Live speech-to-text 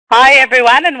Hi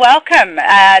everyone and welcome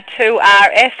to our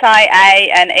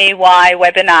SIA and EY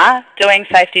webinar, Doing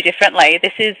Safety Differently.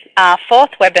 This is our fourth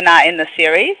webinar in the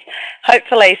series.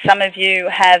 Hopefully some of you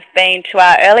have been to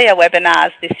our earlier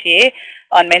webinars this year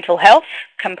on mental health,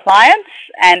 compliance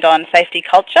and on safety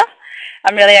culture.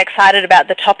 I'm really excited about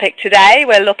the topic today.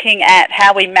 We're looking at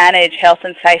how we manage health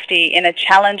and safety in a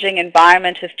challenging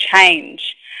environment of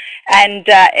change. And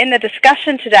in the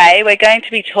discussion today, we're going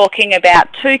to be talking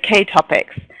about two key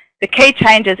topics. The key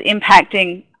changes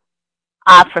impacting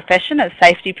our profession as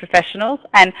safety professionals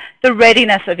and the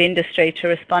readiness of industry to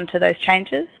respond to those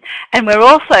changes. And we're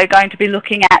also going to be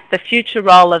looking at the future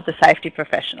role of the safety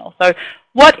professional. So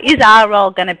what is our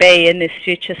role going to be in this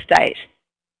future state?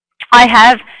 I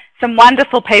have some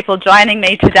wonderful people joining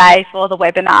me today for the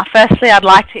webinar. Firstly, I'd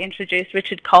like to introduce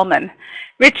Richard Coleman.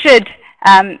 Richard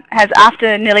has,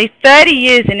 after nearly 30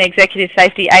 years in executive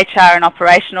safety, HR and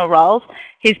operational roles,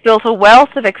 he's built a wealth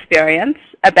of experience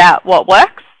about what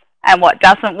works and what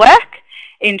doesn't work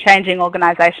in changing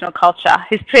organisational culture.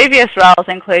 His previous roles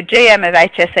include GM of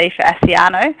HSE for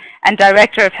SIA and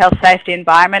Director of Health, Safety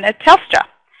Environment at Telstra.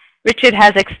 Richard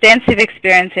has extensive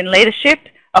experience in leadership,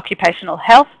 occupational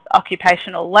health,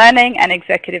 occupational learning and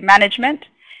executive management.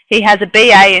 He has a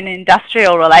BA in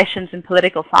Industrial Relations and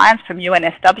Political Science from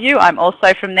UNSW. I'm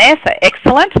also from there, so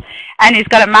excellent. And he's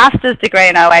got a master's degree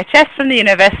in OHS from the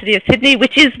University of Sydney,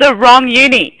 which is the wrong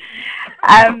uni.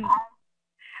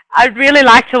 I'd really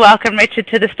like to welcome Richard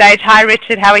to the stage. Hi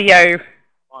Richard, how are you?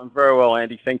 I'm very well,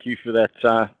 Andy. Thank you for that,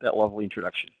 that lovely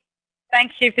introduction.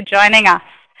 Thank you for joining us.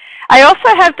 I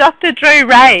also have Dr. Drew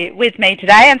Ray with me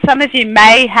today, and some of you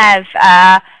may have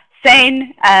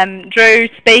seen Drew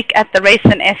speak at the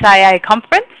recent SIA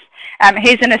conference.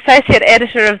 He's an associate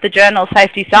editor of the journal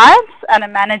Safety Science and a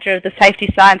manager of the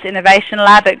Safety Science Innovation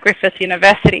Lab at Griffith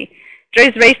University.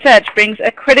 Drew's research brings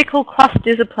a critical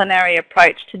cross-disciplinary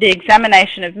approach to the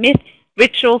examination of myths,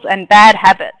 rituals and bad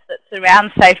habits that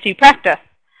surround safety practice.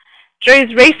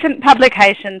 Drew's recent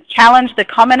publications challenge the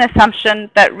common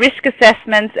assumption that risk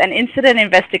assessments and incident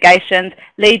investigations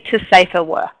lead to safer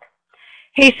work.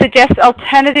 He suggests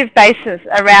alternative bases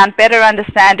around better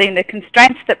understanding the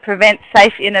constraints that prevent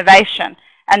safe innovation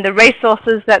and the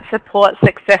resources that support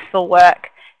successful work.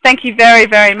 Thank you very,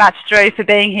 very much, Drew, for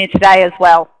being here today as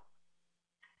well.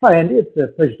 Hi, Andy. It's a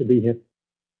pleasure to be here.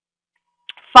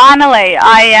 Finally,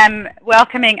 I am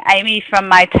welcoming Amy from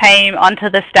my team onto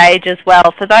the stage as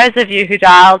well. For those of you who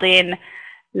dialed in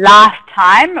last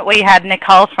time, we had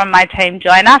Nicole from my team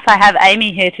join us. I have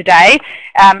Amy here today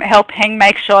helping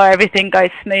make sure everything goes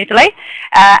smoothly.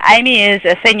 Amy is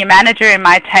a senior manager in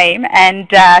my team and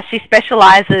she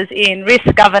specialises in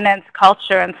risk governance,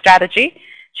 culture and strategy.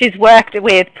 She's worked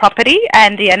with property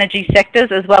and the energy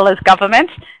sectors as well as government.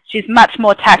 She's much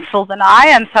more tactful than I,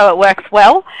 and so it works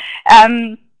well.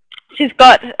 She's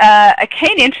got a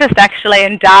keen interest actually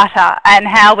in data and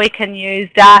how we can use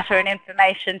data and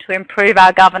information to improve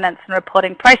our governance and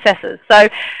reporting processes. So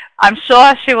I'm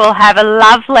sure she will have a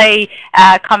lovely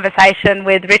conversation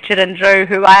with Richard and Drew,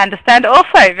 who I understand are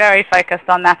also very focused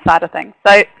on that side of things.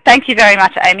 So thank you very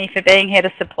much, Amy, for being here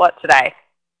to support today.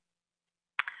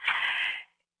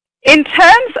 In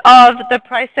terms of the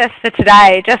process for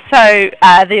today, just so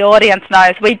the audience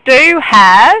knows, we do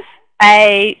have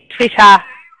a Twitter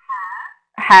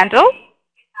handle.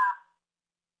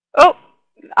 Oh,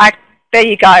 there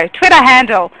you go, Twitter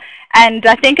handle. And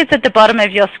I think it's at the bottom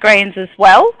of your screens as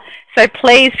well. So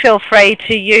please feel free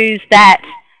to use that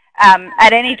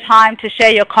at any time to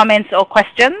share your comments or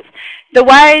questions. The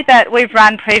way that we've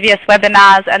run previous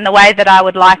webinars and the way that I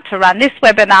would like to run this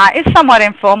webinar is somewhat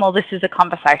informal. This is a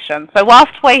conversation. So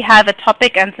whilst we have a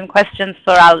topic and some questions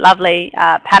for our lovely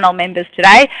panel members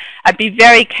today, I'd be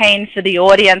very keen for the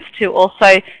audience to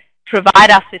also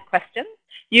provide us with questions.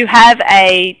 You have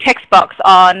a text box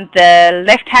on the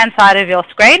left-hand side of your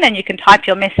screen and you can type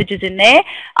your messages in there.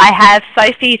 I have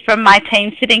Sophie from my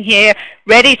team sitting here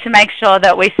ready to make sure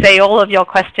that we see all of your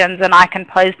questions and I can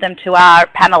pose them to our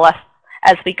panelists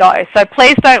as we go. So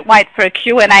please don't wait for a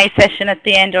Q&A session at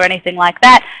the end or anything like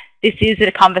that. This is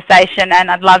a conversation and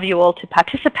I'd love you all to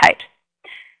participate.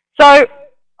 So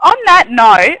on that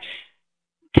note,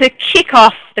 to kick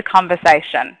off the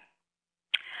conversation,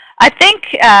 I think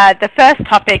the first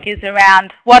topic is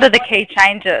around what are the key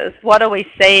changes? What are we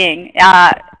seeing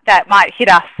that might hit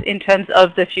us in terms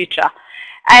of the future?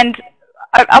 And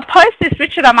I'll pose this,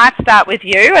 Richard, I might start with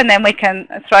you and then we can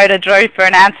throw to Drew for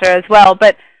an answer as well.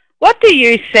 But what do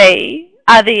you see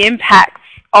are the impacts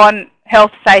on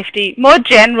health safety more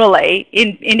generally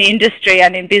in industry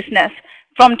and in business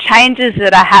from changes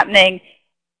that are happening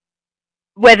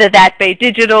whether that be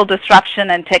digital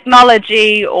disruption and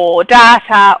technology or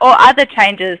data or other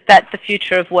changes that the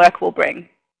future of work will bring?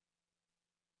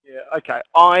 Yeah, okay.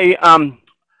 I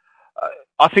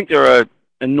think there are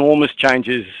enormous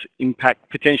changes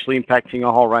potentially impacting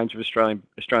a whole range of Australian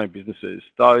businesses.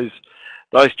 Those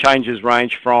changes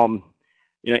range from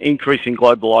increasing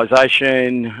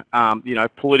globalisation,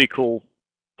 political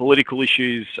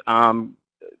issues,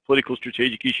 political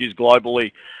strategic issues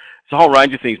globally. It's a whole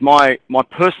range of things. My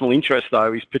personal interest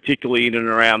though is particularly in and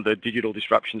around the digital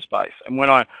disruption space. And when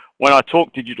I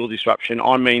talk digital disruption,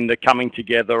 I mean the coming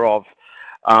together of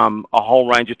a whole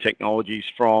range of technologies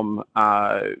from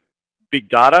big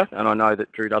data, and I know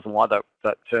that Drew doesn't like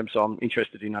that term, so I'm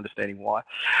interested in understanding why.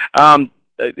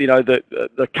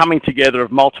 The coming together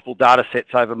of multiple data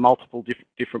sets over multiple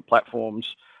different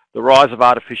platforms, the rise of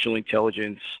artificial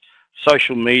intelligence,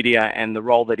 social media and the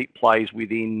role that it plays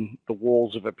within the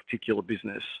walls of a particular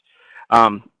business,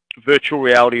 virtual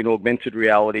reality and augmented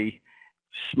reality,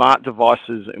 smart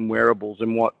devices and wearables,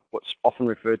 and what's often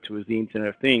referred to as the Internet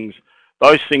of Things.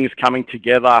 Those things coming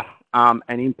together and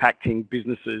impacting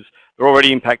businesses. They're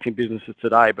already impacting businesses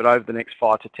today, but over the next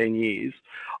 5 to 10 years,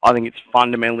 I think it's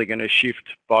fundamentally going to shift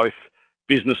both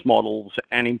business models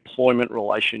and employment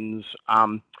relations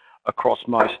across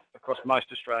most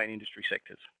Australian industry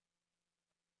sectors.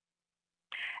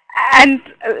 And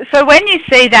so when you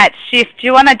see that shift, do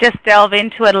you want to just delve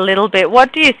into it a little bit?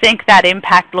 What do you think that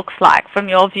impact looks like from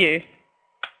your view?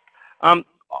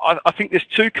 I think there's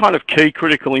two kind of key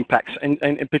critical impacts, and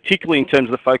particularly in terms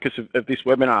of the focus of this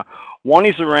webinar. One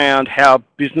is around how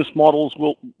business models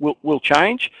will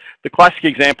change. The classic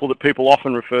example that people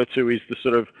often refer to is the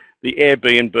sort of the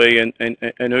Airbnb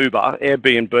and Uber.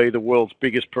 Airbnb, the world's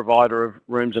biggest provider of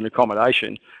rooms and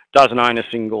accommodation, doesn't own a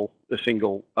single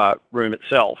room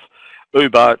itself.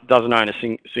 Uber doesn't own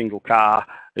a single car.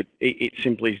 It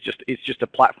simply is just a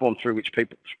platform through which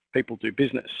people do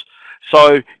business.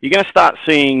 So you're going to start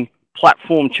seeing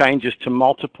platform changes to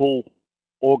multiple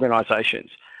organisations.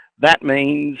 That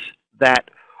means that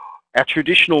our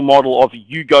traditional model of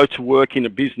you go to work in a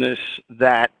business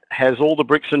that has all the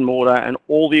bricks and mortar and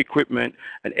all the equipment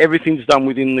and everything's done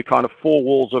within the kind of four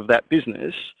walls of that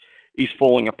business is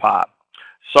falling apart.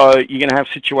 So you're going to have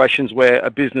situations where a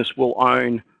business will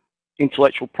own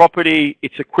intellectual property,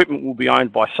 its equipment will be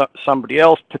owned by somebody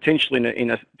else, potentially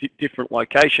in a different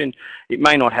location. It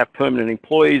may not have permanent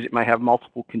employees, it may have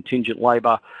multiple contingent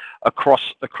labour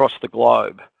across the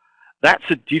globe. That's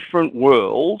a different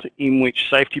world in which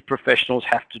safety professionals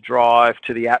have to drive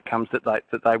to the outcomes that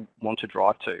they want to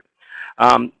drive to.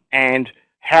 And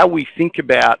how we think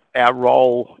about our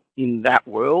role in that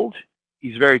world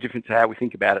is very different to how we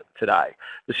think about it today.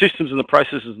 The systems and the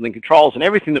processes and the controls and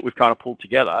everything that we've kind of pulled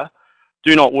together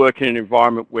do not work in an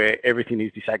environment where everything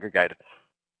is disaggregated.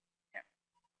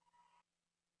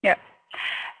 Yeah.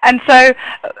 And so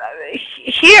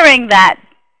hearing that,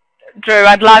 Drew,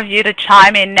 I'd love you to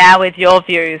chime in now with your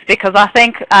views, because I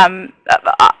think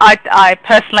I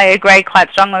personally agree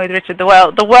quite strongly with Richard.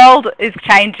 The world is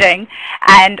changing,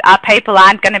 and our people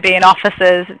aren't going to be in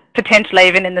offices, potentially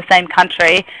even in the same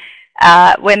country.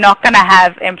 We're not going to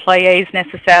have employees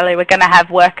necessarily. We're going to have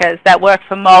workers that work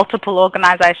for multiple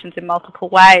organisations in multiple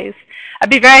ways. I'd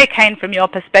be very keen from your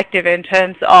perspective in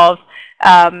terms of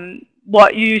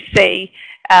what you see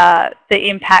the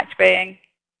impact being.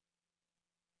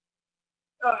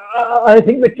 I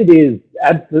think Richard is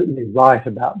absolutely right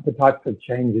about the types of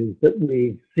changes that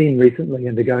we've seen recently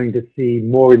and are going to see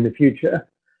more in the future.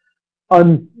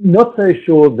 I'm not so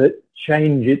sure that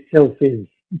change itself is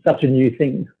such a new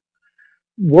thing.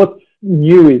 What's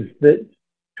new is that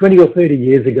 20 or 30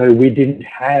 years ago, we didn't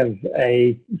have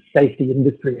a safety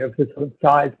industry of the sort of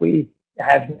size we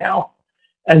have now.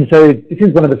 And so this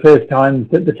is one of the first times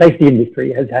that the safety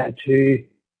industry has had to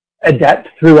adapt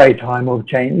through a time of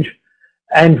change.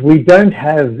 And we don't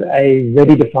have a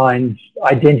ready defined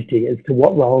identity as to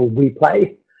what role we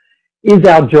play. Is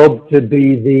our job to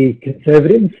be the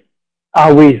conservatives?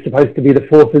 Are we supposed to be the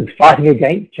forces fighting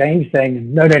against change,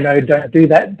 saying, no, don't do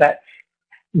that, that's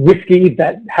risky,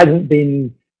 that hasn't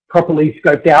been properly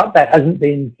scoped out, that hasn't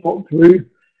been thought through?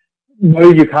 No,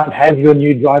 you can't have your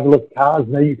new driverless cars,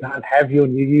 no, you can't have your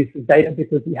new use of data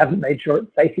because we haven't made sure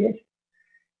it's safe yet.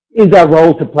 Is our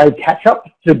role to play catch up,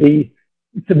 to be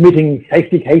submitting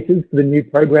safety cases for the new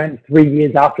programs 3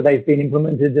 years after they've been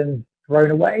implemented and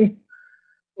thrown away?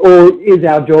 Or is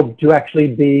our job to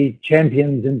actually be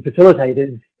champions and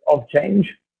facilitators of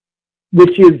change,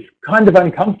 which is kind of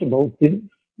uncomfortable since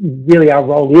really our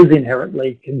role is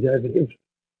inherently conservative,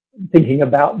 thinking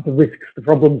about the risks, the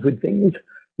problems with things,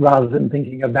 rather than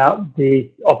thinking about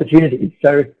the opportunities.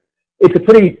 So it's a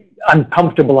pretty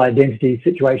uncomfortable identity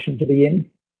situation to be in.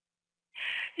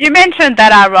 You mentioned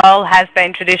that our role has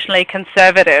been traditionally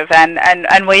conservative,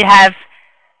 and we have,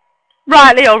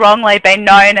 rightly or wrongly, been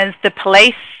known as the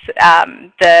police,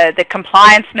 the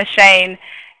compliance machine.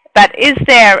 But is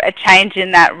there a change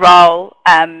in that role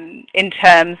in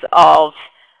terms of,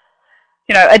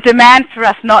 you know, a demand for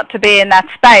us not to be in that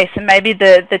space, and maybe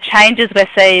the changes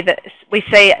we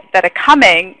see that are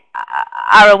coming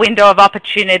are a window of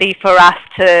opportunity for us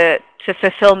to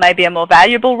fulfill maybe a more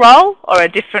valuable role or a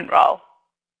different role?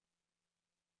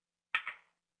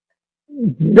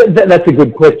 That's a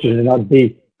good question, and I'd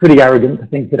be pretty arrogant to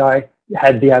think that I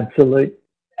had the absolute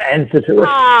answer to it.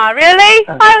 Ah, really?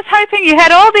 I was hoping you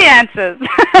had all the answers.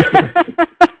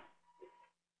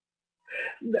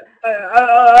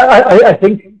 I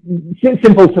think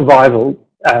simple survival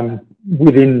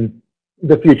within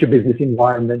the future business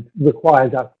environment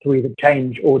requires us to either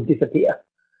change or disappear.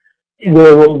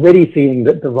 We're already seeing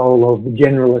that the role of the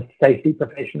generalist safety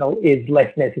professional is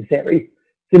less necessary,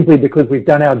 simply because we've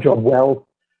done our job well.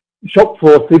 Shop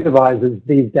floor supervisors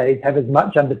these days have as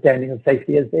much understanding of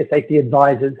safety as their safety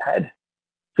advisors had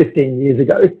 15 years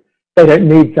ago. They don't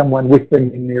need someone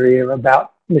whispering in their ear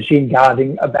about machine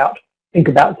guarding, think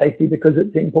about safety because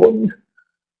it's important.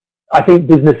 I think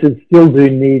businesses still do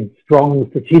need strong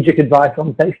strategic advice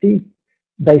on safety.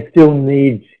 They still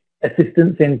need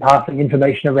assistance in passing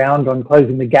information around on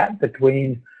closing the gap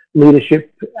between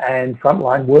leadership and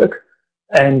frontline work.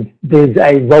 And there's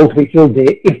a role to be filled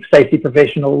there if safety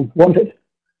professionals want it.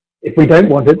 If we don't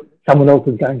want it, someone else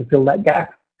is going to fill that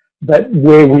gap. But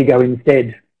where we go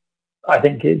instead, I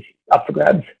think, is up for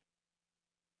grabs.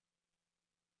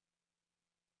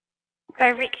 So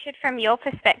Richard, from your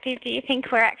perspective, do you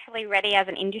think we're actually ready as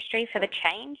an industry for the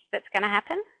change that's going to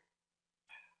happen?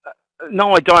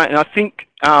 No, I don't. And I think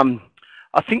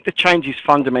the change is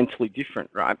fundamentally different,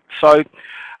 right? So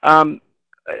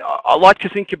I like to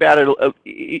think about it,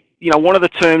 you know, one of the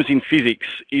terms in physics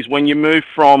is when you move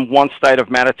from one state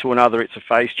of matter to another, it's a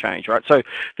phase change, right? So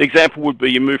the example would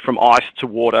be you move from ice to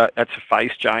water, that's a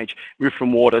phase change. Move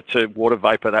from water to water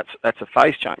vapor, that's a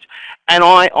phase change. And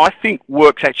I think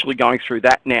work's actually going through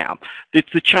that now.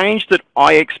 It's the change that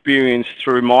I experienced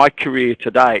through my career to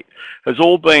date has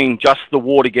all been just the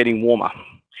water getting warmer.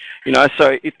 You know,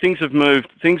 so things have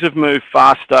moved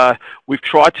faster. We've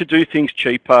tried to do things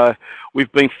cheaper.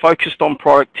 We've been focused on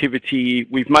productivity.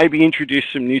 We've maybe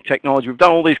introduced some new technology. We've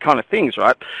done all these kind of things,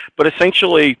 right? But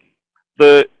essentially,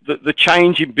 the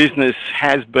change in business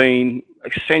has been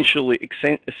essentially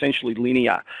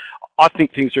linear. I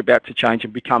think things are about to change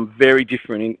and become very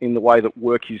different in the way that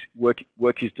work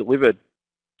is delivered.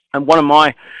 And one of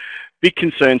my big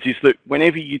concerns is that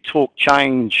whenever you talk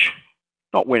change,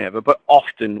 not whenever, but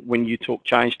often when you talk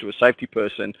change to a safety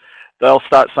person, they'll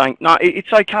start saying, no,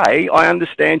 it's okay, I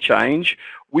understand change.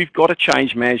 We've got a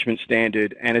change management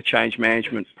standard and a change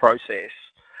management process.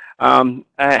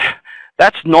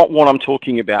 That's not what I'm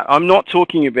talking about. I'm not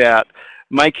talking about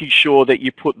making sure that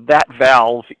you put that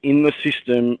valve in the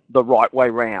system the right way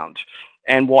round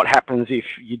and what happens if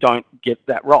you don't get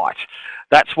that right.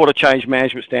 That's what a change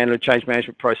management standard, a change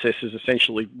management process is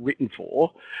essentially written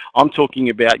for. I'm talking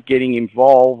about getting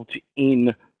involved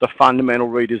in the fundamental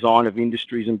redesign of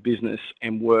industries and business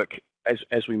and work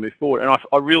as we move forward. And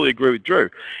I really agree with Drew.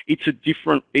 It's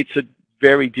a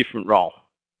very different role.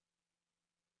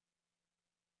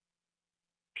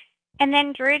 And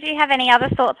then, Drew, do you have any other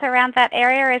thoughts around that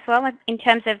area as well in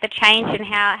terms of the change and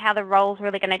how the role's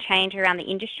really going to change around the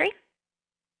industry?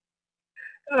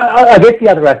 I guess the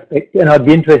other aspect, and I'd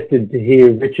be interested to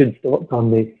hear Richard's thoughts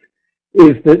on this,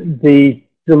 is that the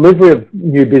delivery of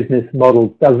new business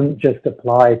models doesn't just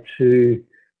apply to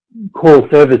core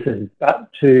services, but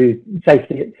to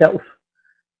safety itself.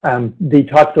 The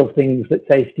types of things that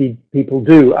safety people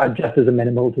do are just as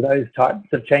amenable to those types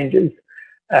of changes.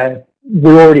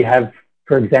 We already have,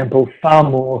 for example, far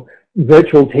more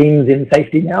virtual teams in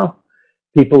safety now.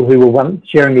 People who were once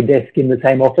sharing a desk in the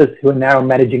same office who are now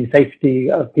managing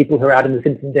safety of people who are out in the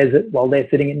Simpson Desert while they're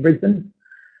sitting in Brisbane.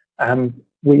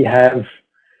 We have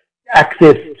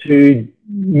access to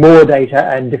more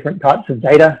data and different types of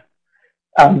data.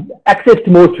 Access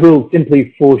to more tools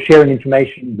simply for sharing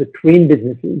information between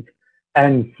businesses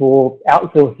and for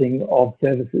outsourcing of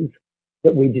services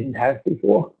that we didn't have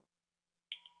before.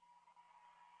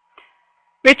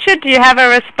 Richard, do you have a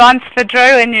response for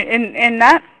Drew in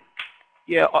that?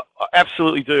 Yeah, I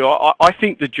absolutely do. I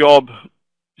think the job,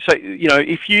 so, you know,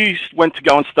 if you went to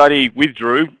go and study with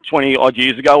Drew 20 odd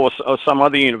years ago or some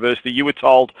other university, you were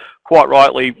told quite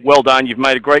rightly, well done, you've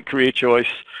made a great career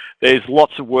choice, there's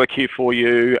lots of work here for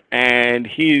you, and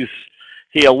here's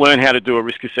here, learn how to do a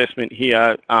risk assessment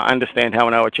here, understand how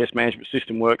an OHS management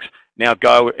system works, now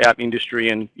go out in industry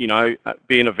and, you know,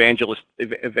 be an evangelist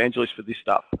for this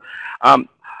stuff.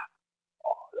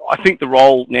 I think the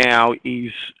role now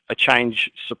is a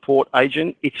change support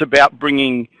agent. It's about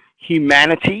bringing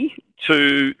humanity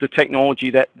to the technology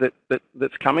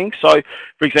that's coming. So,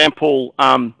 for example,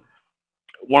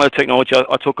 one of the technology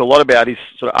I talk a lot about is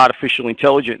sort of artificial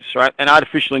intelligence, right? And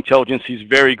artificial intelligence is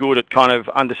very good at kind of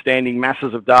understanding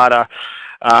masses of data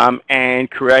and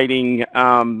creating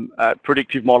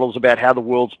predictive models about how the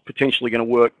world's potentially going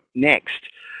to work next.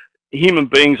 Human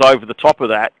beings over the top of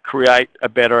that create a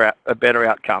better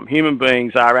outcome. Human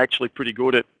beings are actually pretty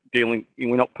good at dealing,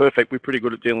 we're not perfect, we're pretty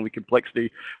good at dealing with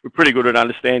complexity. We're pretty good at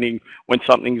understanding when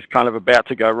something's kind of about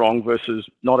to go wrong versus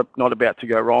not about to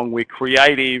go wrong. We're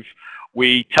creative.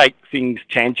 We take things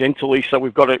tangentially, so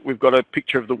we've got a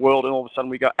picture of the world, and all of a sudden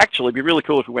we go, actually, it'd be really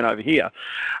cool if we went over here.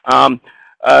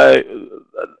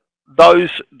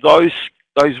 Those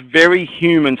very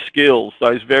human skills,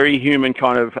 those very human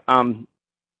kind of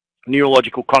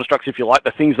neurological constructs, if you like,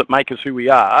 the things that make us who we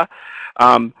are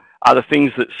the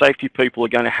things that safety people are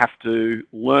going to have to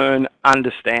learn,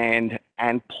 understand,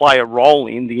 and play a role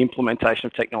in the implementation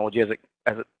of technology as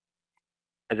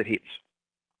it hits.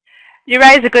 You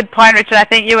raise a good point, Richard. I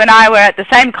think you and I were at the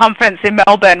same conference in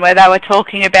Melbourne where they were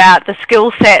talking about the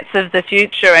skill sets of the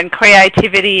future and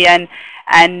creativity and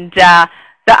the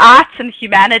arts and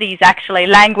humanities, actually,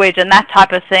 language and that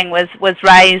type of thing was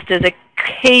raised as a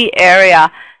key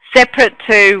area, separate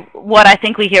to what I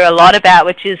think we hear a lot about,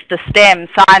 which is the STEM,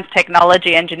 science,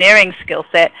 technology, engineering skill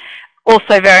set,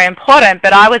 also very important.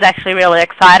 But I was actually really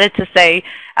excited to see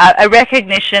a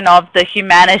recognition of the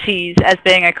humanities as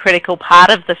being a critical part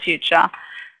of the future.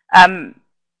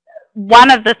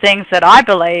 One of the things that I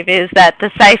believe is that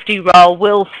the safety role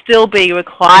will still be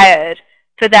required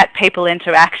for that people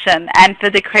interaction and for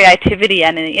the creativity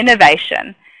and the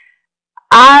innovation.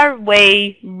 Are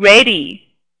we ready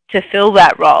to fill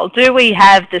that role? Do we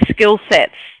have the skill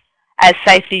sets as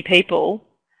safety people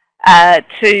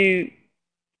to,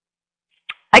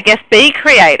 I guess, be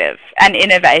creative and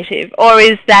innovative? Or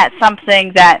is that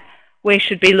something that we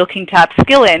should be looking to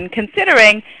upskill in,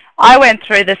 considering I went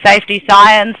through the safety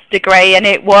science degree and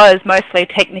it was mostly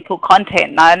technical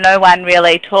content. No one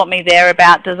really taught me there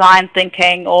about design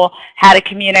thinking or how to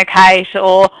communicate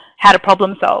or how to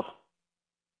problem solve.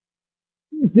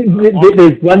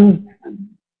 There's one...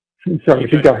 Sorry,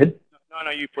 you go ahead.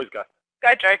 No, you please go.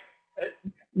 Go, Drew.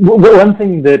 One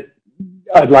thing that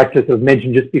I'd like to sort of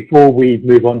mention just before we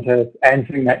move on to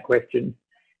answering that question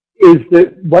is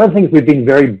that one of the things we've been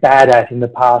very bad at in the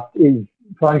past is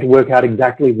trying to work out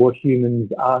exactly what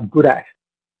humans are good at.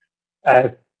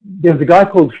 There was a guy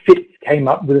called Fitz came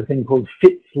up with a thing called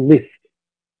Fitz List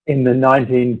in the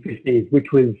 1950s,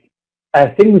 which was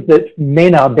things that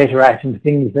men are better at and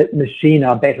things that machine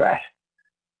are better at.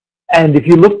 And if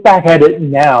you look back at it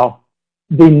now,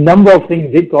 the number of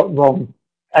things it got wrong.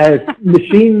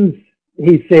 Machines,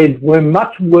 he said, were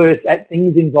much worse at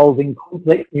things involving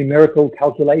complex numerical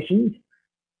calculations,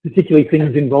 particularly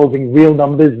things involving real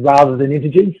numbers rather than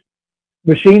integers.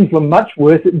 Machines were much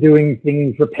worse at doing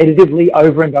things repetitively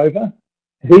over and over.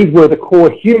 These were the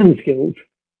core human skills,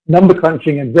 number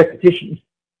crunching and repetition.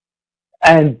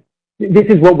 And this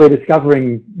is what we're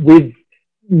discovering with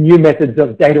new methods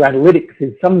of data analytics,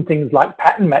 is some things like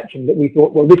pattern matching that we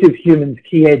thought, well, this is humans'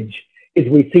 key edge, is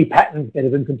we see patterns better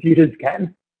than computers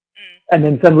can. And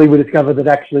then suddenly we discover that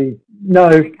actually, no,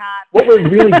 what we're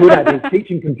really good at is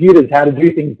teaching computers how to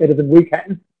do things better than we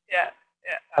can. Yeah.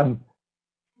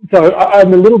 So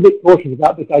I'm a little bit cautious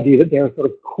about this idea that there are sort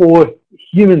of core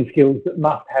human skills that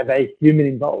must have a human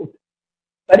involved.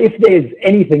 But if there's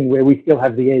anything where we still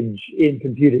have the edge in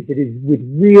computers, it is with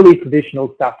really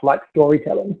traditional stuff like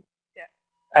storytelling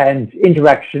and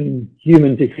interaction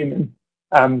human to human.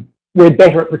 We're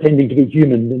better at pretending to be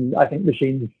human than I think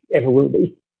machines ever will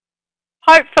be.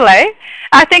 Hopefully.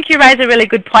 I think you raise a really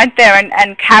good point there,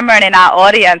 and Cameron in our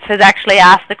audience has actually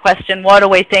asked the question, what do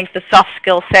we think the soft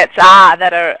skill sets are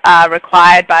that are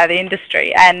required by the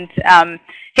industry? And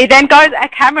he then goes,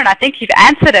 Cameron, I think you've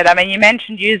answered it. I mean, you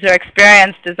mentioned user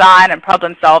experience, design, and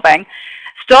problem solving.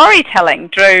 Storytelling,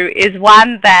 Drew, is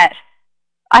one that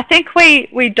I think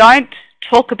we don't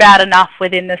talk about enough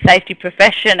within the safety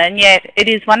profession, and yet it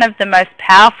is one of the most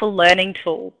powerful learning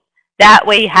tools that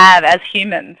we have as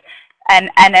humans. And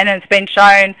it's been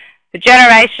shown for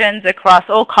generations across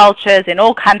all cultures, in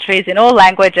all countries, in all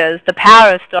languages, the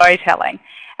power of storytelling.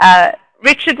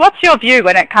 Richard, what's your view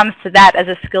when it comes to that as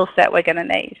a skill set we're going to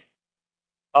need?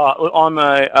 I'm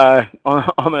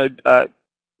a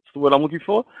the word I'm looking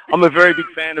for? I'm a very big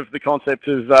fan of the concept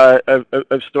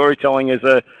of storytelling as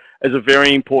a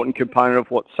very important component of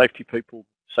what safety people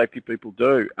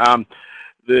do.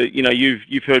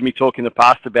 You've heard me talk in the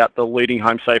past about the Leading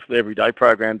Home Safely Every Day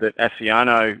program that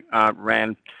SIA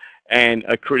ran, and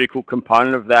a critical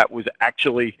component of that was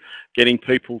actually getting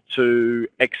people to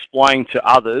explain to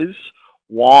others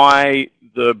why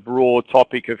the broad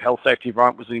topic of health, safety,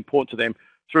 environment was important to them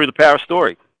through the power of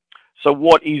story. So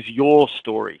what is your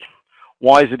story?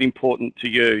 Why is it important to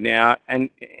you now? And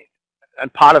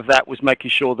part of that was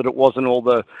making sure that it wasn't all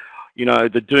the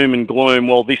doom and gloom.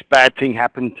 Well, this bad thing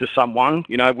happened to someone.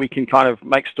 We can kind of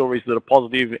make stories that are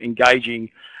positive,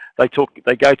 engaging. They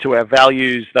go to our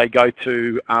values. They go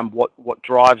to what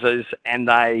drives us, and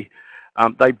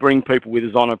they bring people with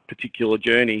us on a particular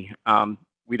journey.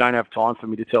 We don't have time for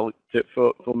me to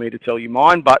tell you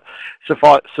mine, but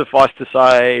suffice to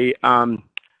say,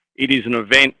 it is an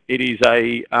event. It is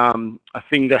a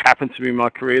thing that happened to me in my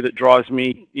career that drives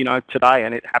me, today,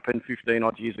 and it happened 15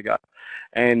 odd years ago.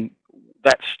 And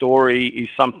that story is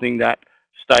something that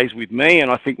stays with me, and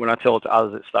I think when I tell it to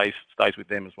others, it stays with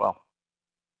them as well.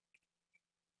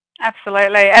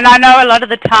 Absolutely, and I know a lot of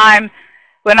the time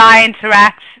when I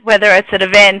interact, whether it's at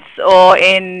events or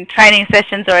in training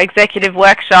sessions or executive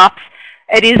workshops,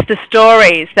 it is the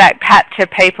stories that capture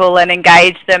people and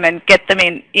engage them and get them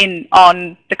in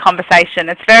on the conversation.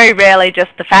 It's very rarely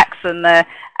just the facts and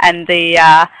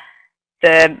the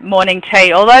morning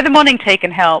tea, although the morning tea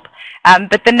can help.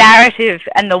 But the narrative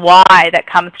and the why that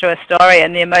comes through a story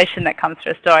and the emotion that comes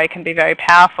through a story can be very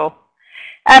powerful.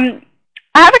 I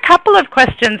have a couple of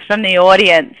questions from the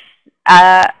audience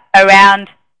around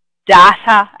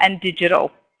data and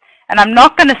digital. And I'm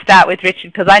not going to start with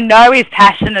Richard because I know he's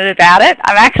passionate about it.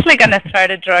 I'm actually going to throw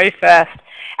to Drew first.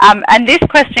 And this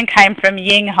question came from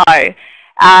Ying Ho. And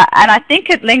I think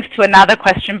it links to another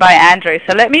question by Andrew.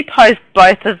 So let me pose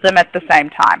both of them at the same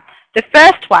time. The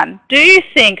first one, do you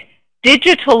think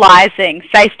digitalizing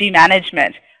safety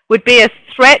management would be a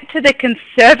threat to the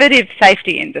conservative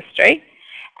safety industry?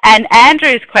 And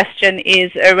Andrew's question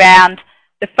is around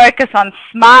the focus on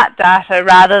smart data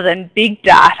rather than big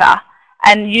data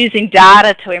and using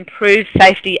data to improve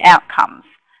safety outcomes.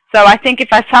 So I think if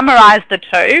I summarize the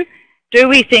two, do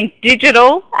we think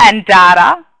digital and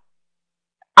data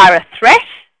are a threat,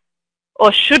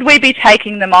 or should we be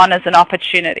taking them on as an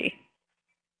opportunity?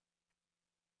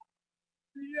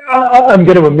 I'm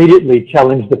going to immediately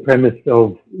challenge the premise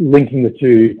of linking the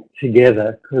two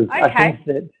together, because I think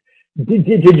that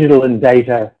digital and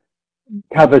data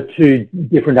cover two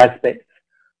different aspects.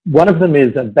 One of them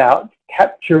is about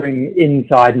capturing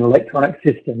inside an electronic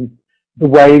system the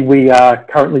way we are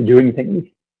currently doing things.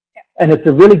 And it's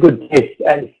a really good test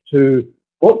as to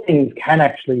what things can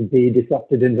actually be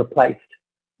disrupted and replaced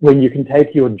when you can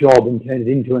take your job and turn it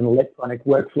into an electronic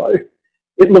workflow.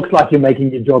 It looks like you're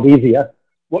making your job easier.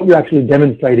 What you're actually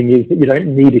demonstrating is that you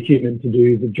don't need a human to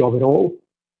do the job at all.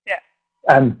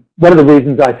 Yeah. One of the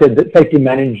reasons I said that safety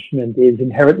management is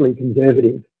inherently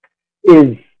conservative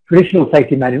is traditional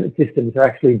safety management systems are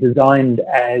actually designed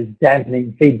as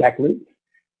dampening feedback loops.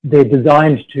 They're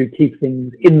designed to keep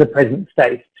things in the present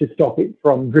state, to stop it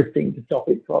from drifting, to stop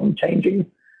it from changing,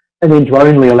 and then to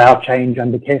only allow change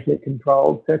under carefully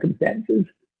controlled circumstances.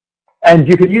 And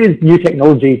you could use new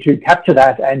technology to capture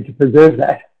that and to preserve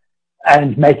that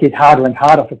and make it harder and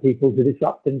harder for people to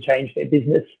disrupt and change their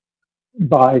business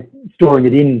by storing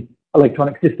it in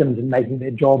electronic systems and making their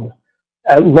job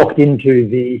locked into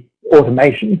the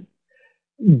automation.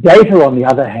 Data, on the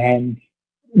other hand,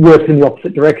 works in the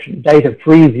opposite direction. Data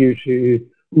frees you to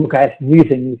look at new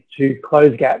things, to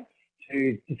close gaps,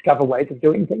 to discover ways of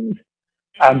doing things.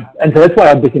 And so that's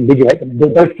why I disambiguate them. They're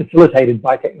both facilitated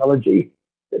by technology,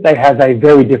 but they have a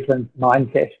very different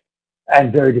mindset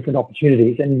and very different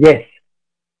opportunities. And yes,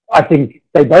 I think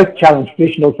they both challenge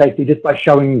traditional safety just by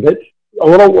showing that a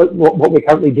lot of what we're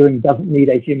currently doing doesn't need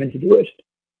a human to do it.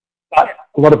 But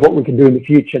a lot of what we can do in the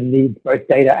future needs both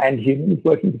data and humans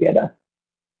working together.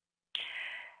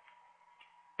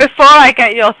 Before I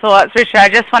get your thoughts, Richard, I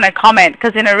just want to comment,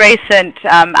 because in a recent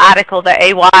article that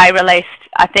EY released,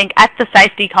 I think at the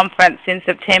safety conference in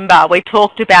September, we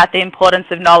talked about the importance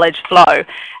of knowledge flow.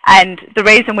 And the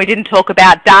reason we didn't talk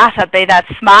about data, be that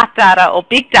smart data or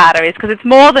big data, is because it's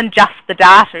more than just the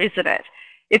data, isn't it?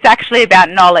 It's actually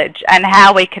about knowledge and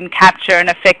how we can capture and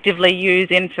effectively use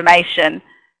information,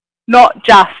 not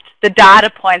just the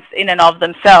data points in and of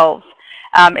themselves.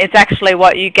 It's actually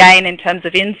what you gain in terms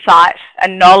of insight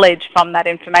and knowledge from that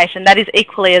information that is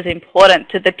equally as important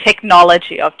to the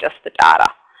technology of just the data.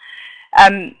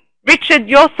 Richard,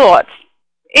 your thoughts?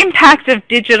 Impact of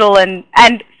digital and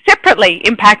separately,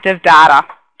 impact of data,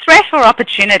 threat or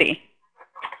opportunity?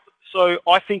 So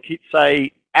I think it's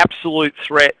a absolute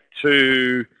threat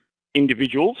to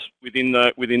individuals within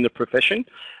the profession.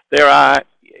 There are,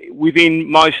 within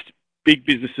most big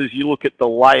businesses, you look at the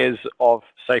layers of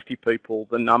safety people,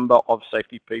 the number of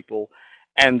safety people,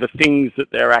 and the things that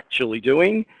they're actually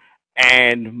doing,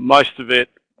 and most of it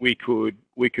we could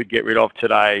get rid of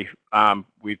today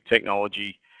with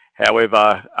technology.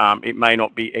 However, it may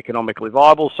not be economically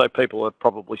viable, so people are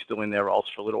probably still in their roles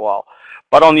for a little while.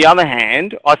 But on the other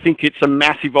hand, I think it's a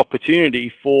massive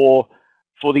opportunity for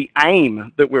the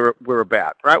aim that we're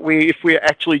about, right? If we're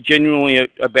actually genuinely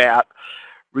about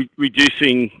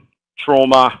reducing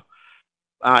trauma,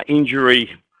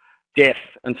 injury, death,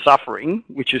 and suffering,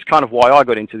 which is kind of why I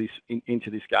got into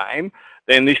this game,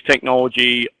 then this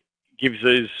technology gives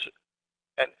us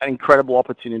an incredible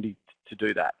opportunity to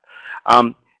do that.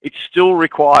 It still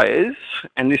requires,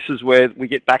 and this is where we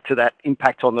get back to that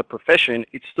impact on the profession,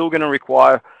 it's still going to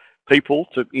require people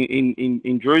to,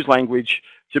 in Drew's language,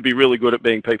 to be really good at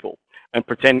being people and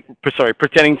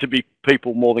pretending to be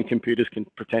people more than computers can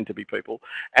pretend to be people,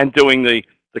 and doing the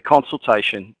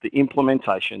consultation, the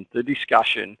implementation, the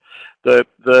discussion,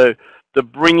 the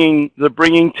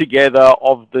bringing together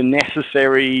of the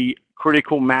necessary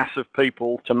critical mass of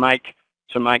people to make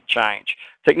change.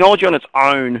 Technology on its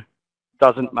own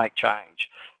doesn't make change.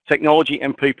 Technology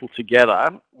and people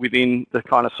together within the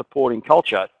kind of supporting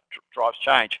culture drives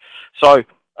change. So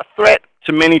a threat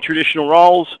to many traditional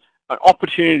roles, an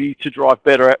opportunity to drive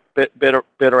better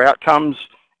outcomes,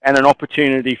 and an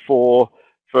opportunity for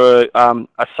a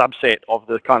subset of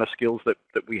the kind of skills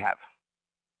that we have.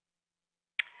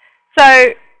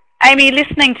 So, Amy,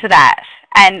 listening to that,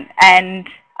 and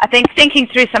I think thinking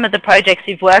through some of the projects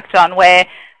you've worked on where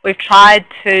we've tried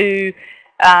to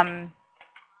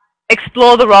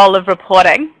explore the role of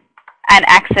reporting and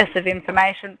access of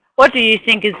information, what do you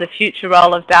think is the future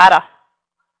role of data?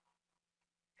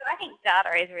 So I think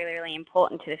data is really, really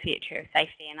important to the future of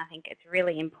safety, and I think it's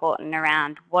really important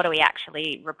around what are we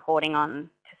actually reporting on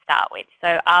to start with.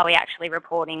 So are we actually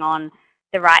reporting on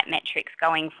the right metrics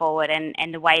going forward,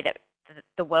 and the way that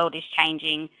the world is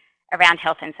changing around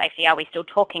health and safety? Are we still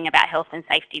talking about health and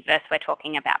safety versus we're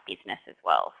talking about business as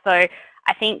well? So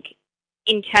I think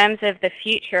in terms of the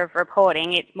future of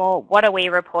reporting, it's more what are we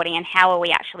reporting and how are we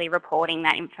actually reporting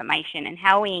that information, and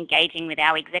how are we engaging with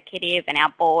our executive and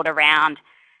our board around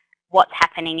what's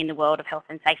happening in the world of health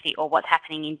and safety, or what's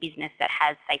happening in business that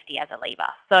has safety as a lever.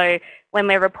 So when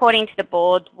we're reporting to the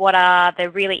board, what are the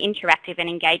really interactive and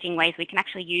engaging ways we can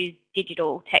actually use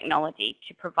digital technology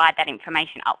to provide that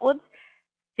information upwards?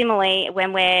 Similarly,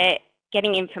 when we're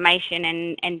getting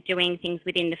information and doing things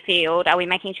within the field, are we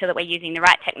making sure that we're using the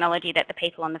right technology that the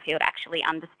people on the field actually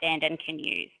understand and can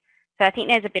use? So I think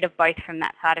there's a bit of both from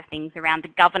that side of things around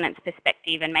the governance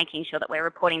perspective and making sure that we're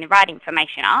reporting the right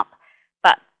information up,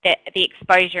 but the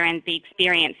exposure and the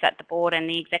experience that the board and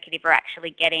the executive are actually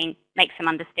getting makes them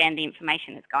understand the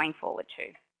information that's going forward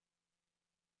too.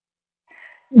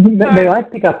 May I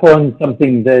pick up on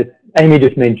something that Amy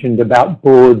just mentioned about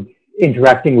boards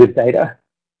interacting with data?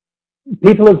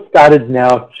 People have started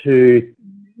now to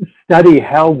study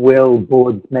how well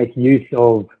boards make use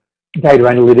of data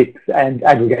analytics and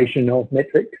aggregation of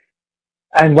metrics.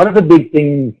 And one of the big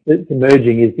things that's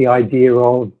emerging is the idea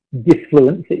of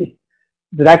disfluency,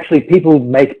 that actually people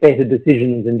make better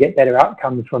decisions and get better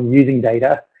outcomes from using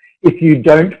data if you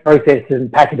don't process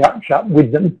and pack it up shut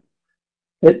with them.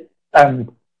 That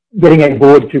getting a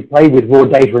board to play with raw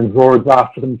data and draw a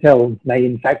graph for themselves may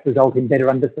in fact result in better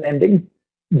understanding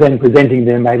than presenting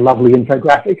them a lovely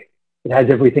infographic that has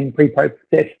everything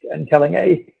pre-processed and telling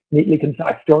a neatly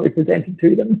concise story presented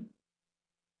to them.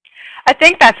 I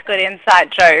think that's good insight,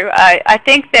 Joe. I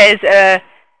think there's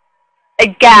a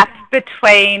gap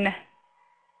between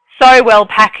so well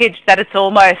packaged that it's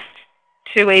almost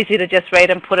too easy to just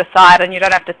read and put aside and you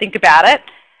don't have to think about it.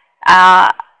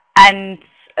 And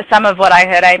some of what I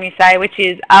heard Amy say, which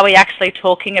is, are we actually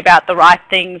talking about the right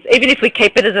things? Even if we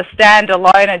keep it as a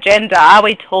standalone agenda, are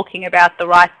we talking about the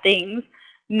right things,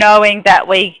 knowing that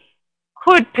we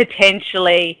could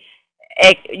potentially,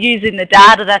 using the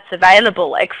data that's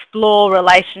available, explore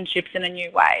relationships in a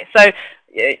new way? So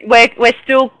we're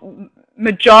still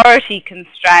majority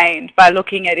constrained by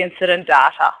looking at incident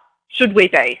data. Should we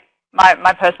be?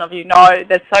 My personal view, no.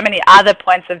 There's so many other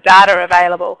points of data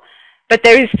available. But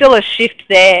there is still a shift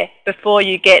there before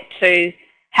you get to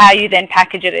how you then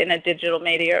package it in a digital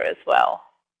media as well.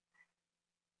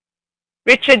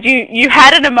 Richard, you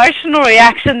had an emotional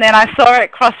reaction then. I saw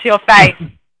it cross your face.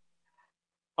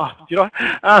 Oh, did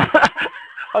I?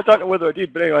 I don't know whether I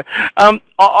did, but anyway,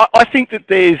 I think that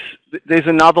there's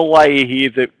another layer here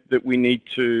that we need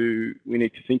to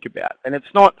think about, and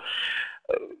it's not.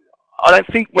 I don't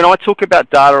think when I talk about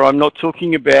data, I'm not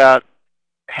talking about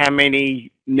how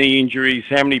many knee injuries,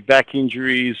 how many back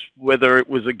injuries, whether it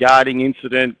was a guarding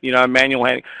incident, manual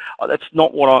handling. That's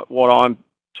not what I'm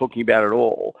talking about at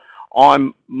all.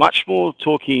 I'm much more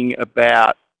talking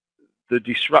about the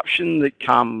disruption that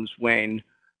comes when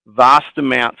vast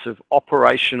amounts of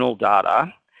operational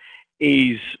data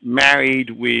is married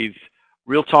with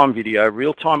real-time video,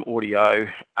 real-time audio,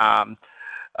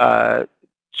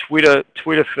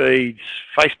 Twitter feeds,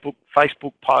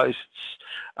 Facebook posts,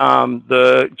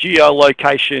 the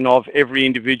geolocation of every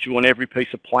individual and every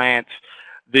piece of plant,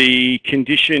 the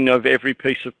condition of every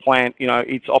piece of plant,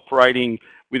 it's operating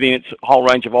within its whole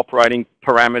range of operating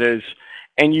parameters,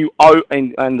 and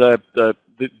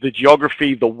the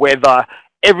geography, the weather,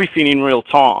 everything in real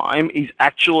time is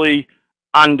actually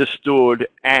understood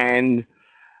and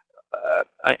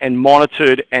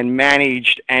monitored and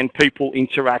managed, and people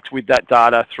interact with that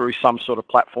data through some sort of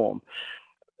platform.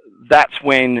 That's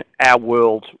when our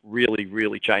world really,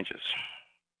 really changes.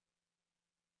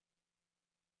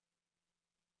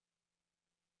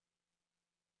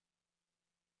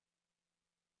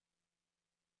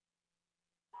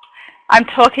 I'm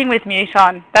talking with mute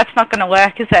on. That's not going to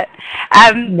work, is it?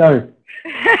 No.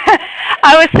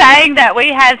 I was saying that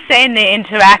we have seen the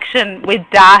interaction with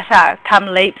data come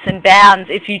leaps and bounds.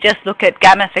 If you just look at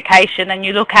gamification and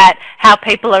you look at how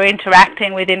people are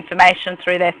interacting with information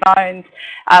through their phones.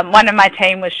 One of my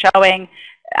team was showing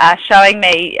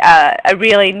me a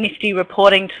really nifty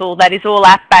reporting tool that is all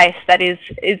app-based, that is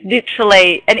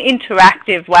literally an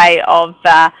interactive way of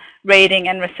reading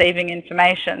and receiving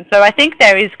information. So I think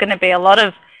there is going to be a lot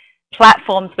of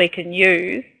platforms we can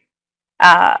use.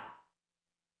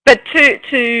 But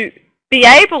to be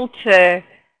able to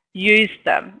use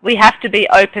them, we have to be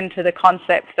open to the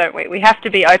concepts, don't we? We have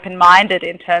to be open-minded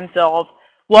in terms of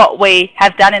what we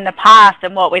have done in the past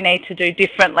and what we need to do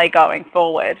differently going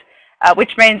forward,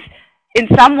 which means in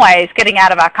some ways getting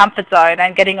out of our comfort zone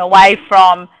and getting away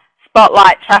from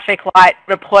spotlight, traffic light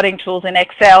reporting tools in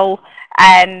Excel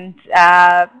and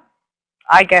I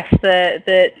guess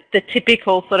the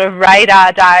typical sort of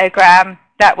radar diagram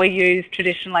that we use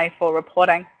traditionally for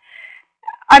reporting.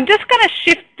 I'm just going to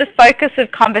shift the focus of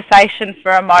conversation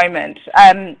for a moment.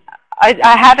 I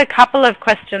have a couple of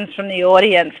questions from the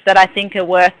audience that I think are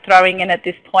worth throwing in at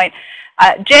this point.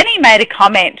 Jenny made a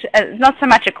comment, not so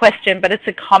much a question, but it's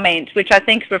a comment, which I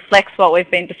think reflects what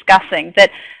we've been discussing,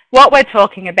 that what we're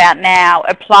talking about now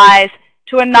applies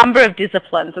to a number of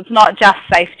disciplines. It's not just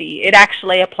safety. It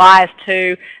actually applies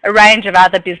to a range of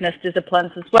other business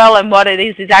disciplines as well, and what it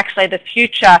is actually the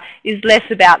future is less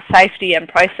about safety and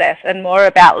process and more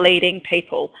about leading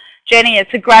people. Jenny,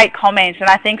 it's a great comment, and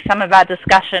I think some of our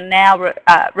discussion now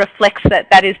reflects that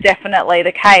that is definitely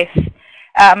the case.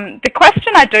 The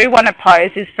question I do want to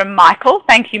pose is from Michael.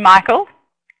 Thank you, Michael.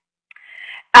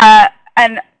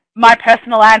 And my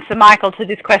personal answer, Michael, to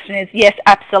this question is yes,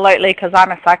 absolutely, because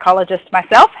I'm a psychologist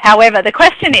myself. However, the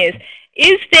question is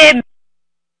there a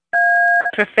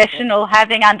professional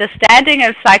having understanding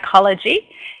of psychology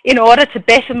in order to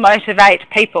better motivate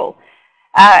people?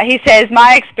 He says,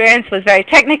 my experience was very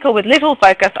technical with little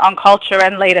focus on culture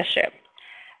and leadership.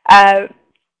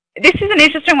 This is an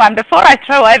interesting one. Before I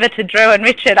throw over to Drew and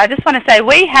Richard, I just want to say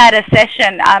we had a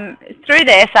session through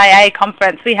the SIA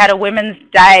conference. We had a Women's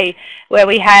Day where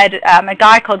we had a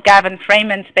guy called Gavin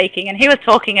Freeman speaking, and he was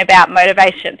talking about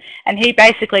motivation. And he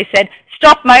basically said,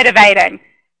 stop motivating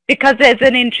because there's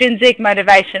an intrinsic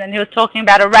motivation. And he was talking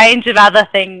about a range of other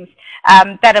things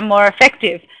that are more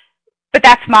effective. But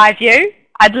that's my view.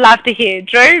 I'd love to hear.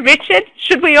 Drew, Richard,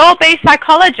 should we all be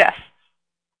psychologists?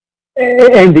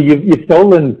 Andy, you've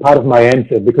stolen part of my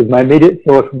answer, because my immediate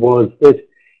thought was that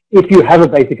if you have a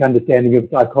basic understanding of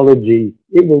psychology,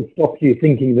 it will stop you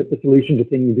thinking that the solution to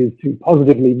things is to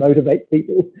positively motivate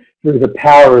people through the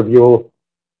power of your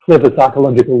clever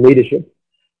psychological leadership.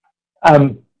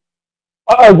 I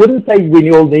wouldn't say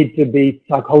we all need to be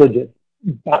psychologists,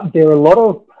 but there are a lot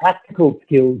of practical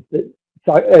skills that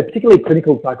particularly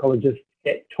clinical psychologists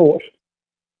get taught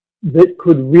that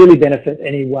could really benefit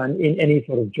anyone in any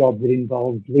sort of job that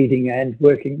involves leading and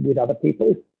working with other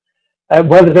people.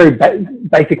 One of the very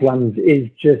basic ones is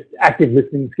just active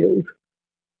listening skills.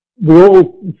 We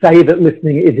all say that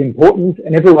listening is important,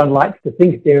 and everyone likes to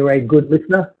think they're a good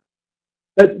listener,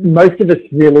 but most of us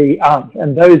really aren't,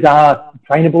 and those are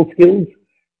trainable skills.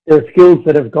 They're skills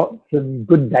that have got some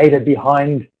good data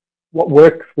behind what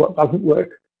works, what doesn't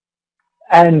work.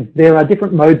 And there are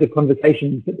different modes of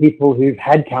conversations that people who've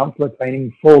had counsellor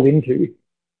training fall into,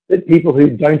 that people who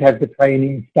don't have the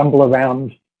training stumble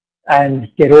around and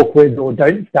get awkward or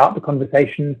don't start the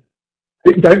conversation,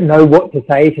 who don't know what to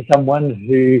say to someone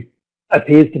who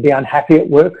appears to be unhappy at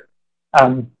work.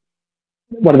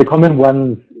 One of the common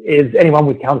ones is anyone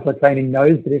with counsellor training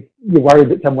knows that if you're worried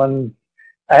that someone's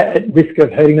at risk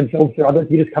of hurting themselves or others,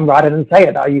 you just come right in and say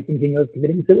it. Are you thinking of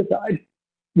committing suicide?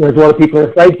 Whereas a lot of people are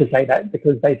afraid to say that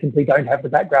because they simply don't have the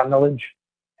background knowledge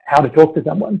how to talk to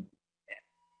someone.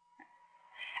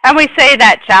 And we see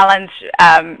that challenge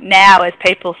now as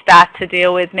people start to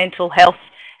deal with mental health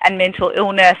and mental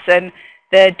illness and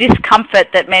the discomfort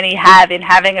that many have in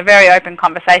having a very open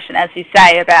conversation, as you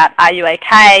say, about are you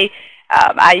okay,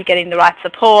 are you getting the right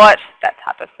support, that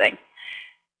type of thing.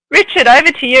 Richard,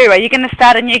 over to you. Are you going to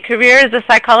start a new career as a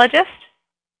psychologist?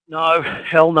 No,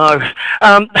 hell no.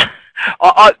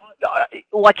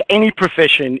 Like any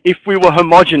profession, if we were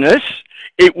homogenous,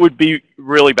 it would be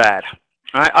really bad.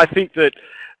 I think that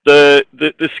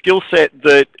the skill set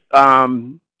that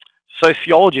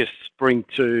sociologists bring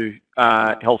to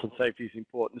health and safety is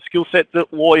important. The skill set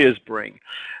that lawyers bring,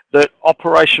 that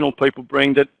operational people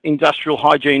bring, that industrial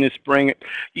hygienists bring.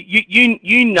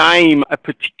 You name a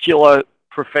particular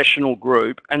professional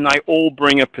group, and they all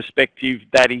bring a perspective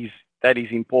that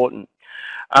is important.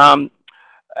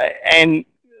 And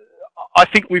I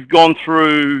think we've gone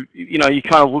through, you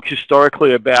kind of look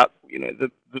historically about,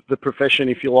 the profession,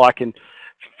 if you like, and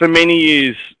for many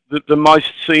years, the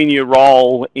most senior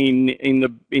role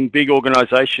in big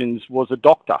organisations was a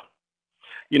doctor.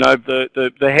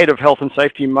 The head of health and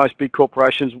safety in most big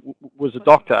corporations was a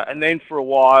doctor, and then for a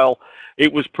while,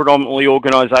 it was predominantly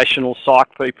organisational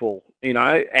psych people,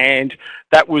 and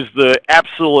that was the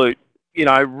absolute,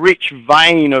 rich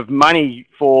vein of money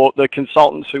for the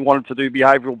consultants who wanted to do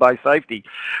behavioural-based safety,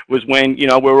 was when,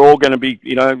 we're all going to be,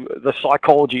 the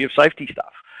psychology of safety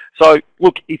stuff. So,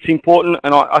 look, it's important,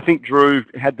 and I think Drew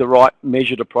had the right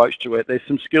measured approach to it. There's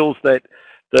some skills that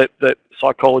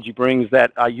psychology brings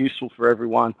that are useful for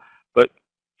everyone, but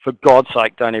for God's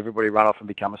sake, don't everybody run off and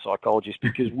become a psychologist,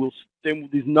 because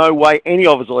there's no way any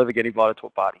of us will ever get invited to a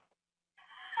party.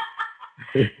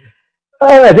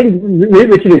 I think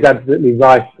Richard is absolutely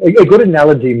right. A good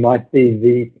analogy might be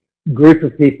the group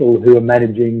of people who are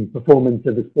managing performance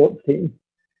of a sports team.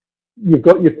 You've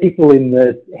got your people in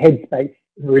the headspace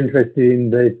who are interested in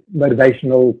the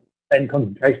motivational and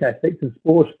concentration aspects of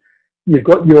sport. You've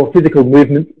got your physical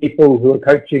movement people who are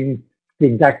coaching the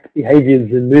exact behaviours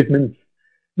and movements.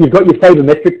 You've got your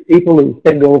sabermetrics people who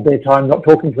spend all of their time not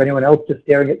talking to anyone else, just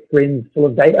staring at screens full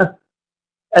of data.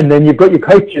 And then you've got your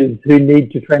coaches who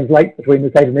need to translate between the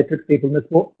sabermetrics people and the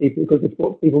sports people, because the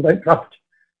sports people don't trust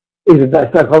either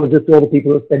the psychologists or the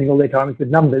people who are spending all their time with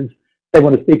numbers. They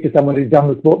want to speak to someone who's done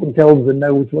the sport themselves and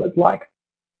knows what it's like.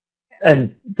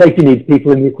 And safety needs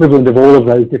people in the equivalent of all of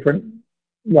those different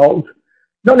roles.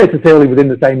 Not necessarily within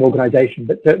the same organisation,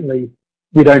 but certainly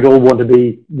we don't all want to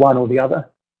be one or the other.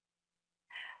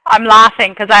 I'm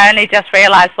laughing because I only just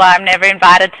realised why I'm never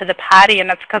invited to the party, and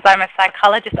it's because I'm a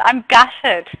psychologist. I'm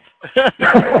gutted.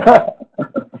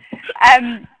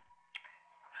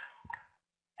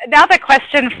 Another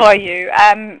question for you,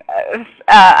 and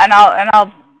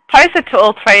I'll pose it to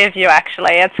all three of you.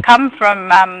 Actually, it's come from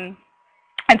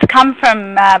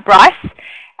Bryce,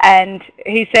 and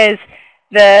he says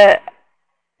the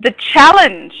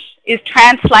challenge is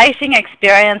translating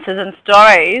experiences and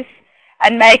stories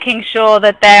and making sure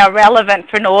that they are relevant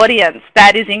for an audience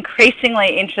that is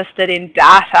increasingly interested in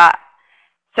data.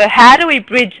 So how do we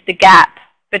bridge the gap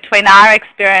between our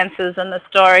experiences and the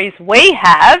stories we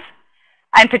have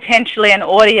and potentially an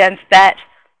audience that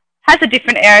has a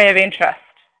different area of interest?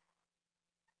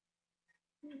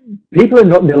 People are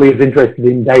not nearly as interested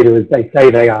in data as they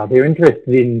say they are. They're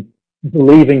interested in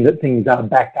believing that things are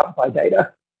backed up by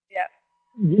data. Yeah.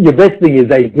 Your best thing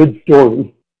is a good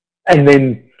story, and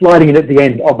then sliding in at the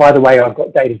end, oh, by the way, I've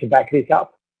got data to back this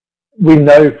up. We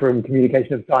know from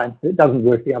communication of science that it doesn't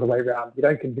work the other way around. You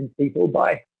don't convince people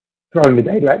by throwing the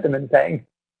data at them and saying,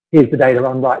 here's the data,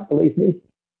 I'm right, believe me.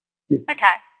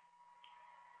 Okay.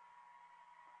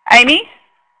 Amy?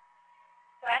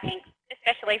 So I think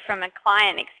especially from a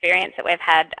client experience that we've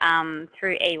had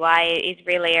through EY is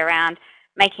really around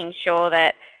making sure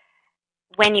that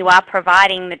when you are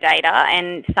providing the data,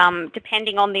 and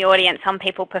depending on the audience, some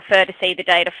people prefer to see the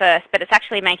data first, but it's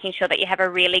actually making sure that you have a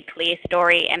really clear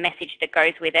story and message that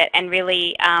goes with it, and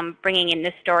really bringing in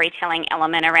the storytelling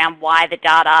element around why the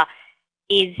data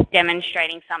is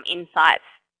demonstrating some insights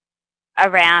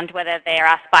around whether there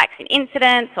are spikes in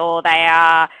incidents or they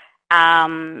are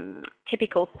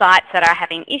typical sites that are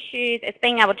having issues. It's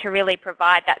being able to really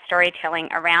provide that storytelling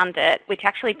around it, which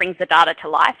actually brings the data to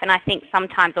life. And I think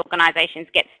sometimes organisations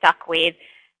get stuck with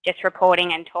just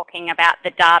reporting and talking about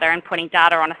the data and putting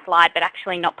data on a slide, but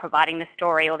actually not providing the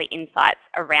story or the insights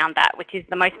around that, which is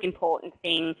the most important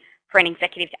thing for an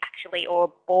executive to actually,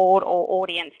 or board or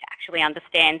audience to actually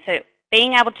understand. So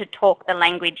being able to talk the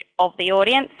language of the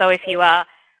audience. So if you are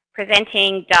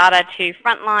presenting data to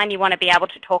frontline, you want to be able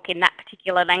to talk in that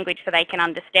particular language so they can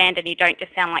understand and you don't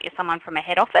just sound like you're someone from a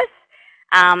head office.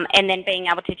 And then being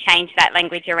able to change that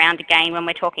language around again when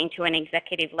we're talking to an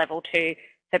executive level too.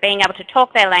 So being able to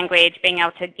talk their language, being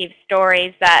able to give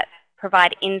stories that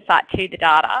provide insight to the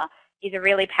data is a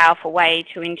really powerful way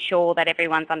to ensure that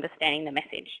everyone's understanding the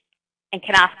message and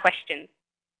can ask questions.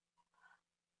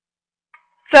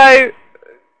 So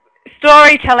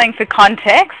storytelling for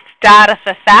context, data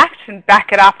for fact, and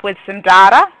back it up with some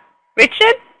data.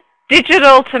 Richard,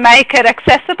 digital to make it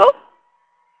accessible?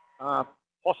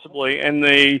 Possibly, and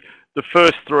the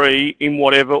first three in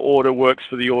whatever order works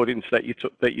for the audience that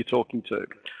you're talking to.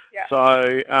 Yeah.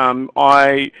 So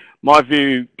my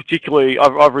view, particularly,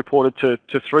 I've reported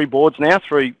to 3 boards now,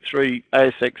 three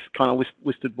ASX kind of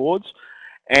listed boards,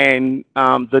 and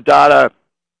the data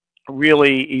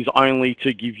really is only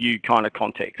to give you kind of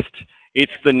context.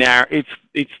 It's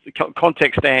the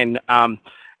context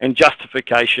and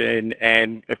justification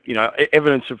and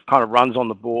evidence of kind of runs on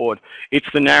the board. It's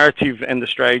the narrative and the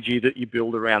strategy that you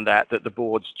build around that the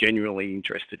board's genuinely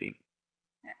interested in.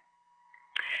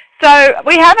 So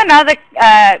we have another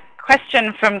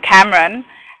question from Cameron,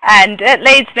 and it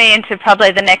leads me into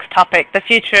probably the next topic, the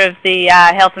future of the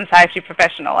health and safety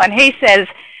professional. And he says,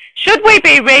 should we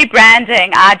be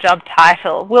rebranding our job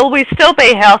title? Will we still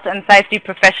be health and safety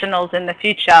professionals in the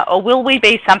future, or will we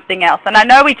be something else? And I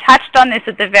know we touched on this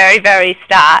at the very, very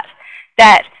start,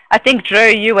 that I think, Drew,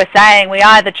 you were saying we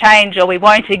either change or we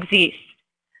won't exist.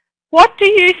 What do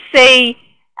you see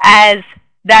as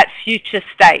that future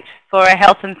state for a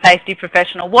health and safety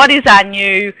professional? What is our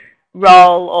new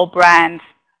role or brand?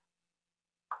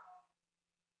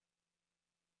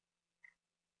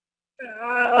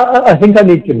 I think I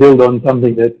need to build on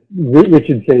something that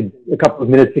Richard said a couple of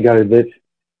minutes ago, that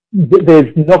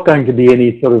there's not going to be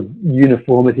any sort of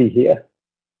uniformity here.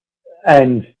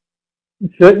 And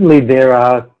certainly there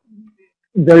are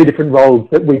very different roles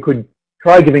that we could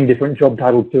try giving different job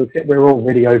titles to, except we're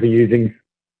already overusing.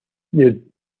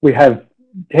 We have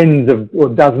tens of or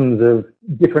dozens of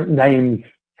different names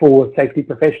for safety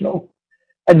professionals,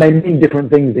 and they mean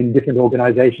different things in different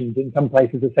organisations. In some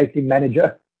places, a safety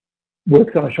manager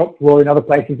works on a shop floor. In other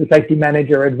places, the safety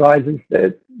manager advises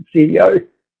the CEO.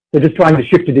 So just trying to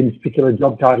shift it into particular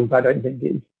job titles, I don't think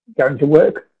is going to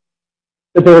work.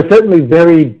 But there are certainly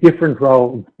very different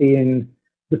roles in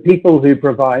the people who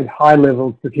provide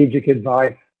high-level strategic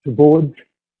advice to boards,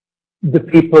 the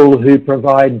people who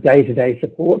provide day-to-day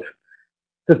support,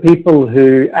 the people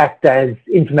who act as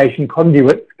information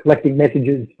conduits, collecting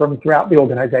messages from throughout the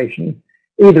organisation,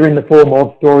 either in the form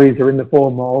of stories or in the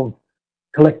form of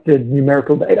collected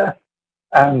numerical data,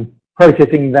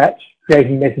 processing that,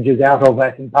 creating messages out of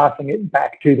that and passing it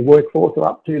back to the workforce or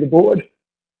up to the board.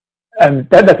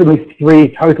 That's at least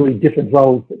 3 totally different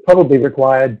roles that probably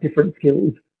require different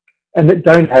skills and that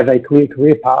don't have a clear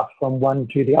career path from one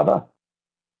to the other.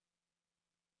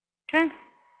 Okay.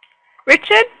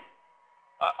 Richard?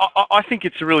 I think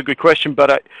it's a really good question,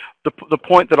 but the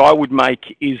point that I would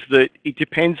make is that it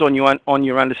depends on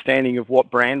your understanding of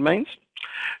what brand means.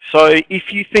 So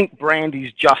if you think brand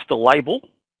is just a label,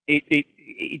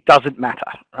 it doesn't matter,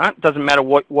 right? It doesn't matter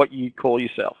what you call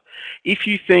yourself. If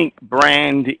you think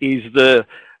brand is the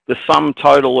sum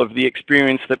total of the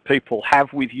experience that people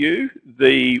have with you,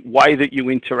 the way that you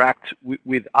interact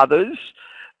with others,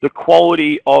 the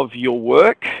quality of your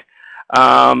work,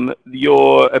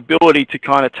 your ability to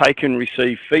kind of take and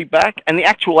receive feedback, and the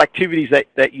actual activities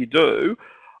that you do,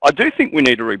 I do think we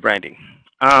need a rebranding.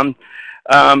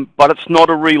 But it's not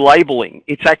a relabeling.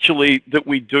 It's actually that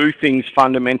we do things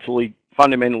fundamentally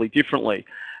differently.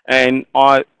 And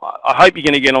I hope you're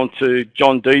going to get on to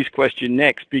John D's question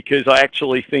next, because I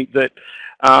actually think that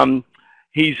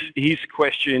his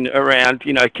question around,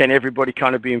 can everybody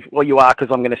kind of be, well, you are,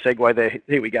 because I'm going to segue there.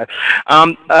 Here we go.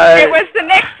 It was the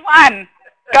next one.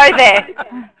 Go there.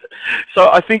 So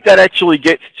I think that actually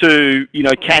gets to,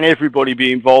 can everybody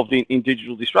be involved in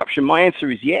digital disruption? My answer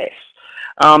is yes.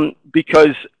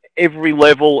 Because every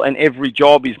level and every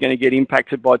job is going to get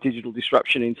impacted by digital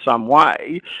disruption in some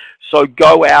way. So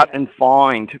go out and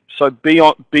find. So be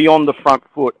on the front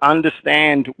foot.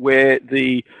 Understand where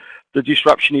the the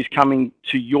disruption is coming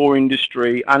to your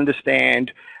industry,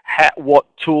 understand what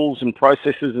tools and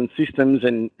processes and systems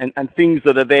and things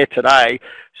that are there today,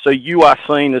 so you are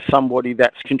seen as somebody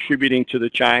that's contributing to the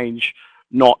change,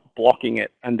 not blocking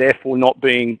it, and therefore not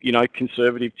being,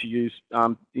 conservative, to use,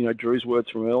 Drew's words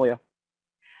from earlier.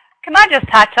 Can I just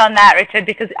touch on that, Richard,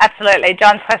 because absolutely,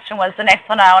 John's question was the next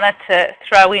one I wanted to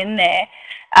throw in there.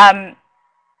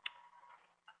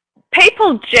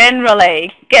 People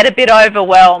generally get a bit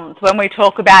overwhelmed when we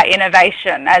talk about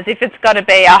innovation, as if it's got to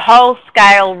be a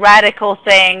whole-scale, radical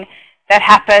thing that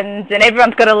happens and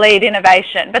everyone's got to lead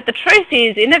innovation. But the truth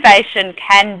is, innovation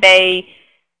can be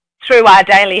through our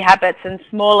daily habits and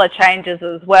smaller changes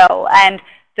as well. And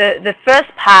the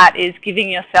first part is giving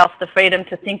yourself the freedom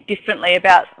to think differently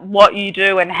about what you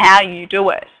do and how you do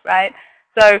it, right?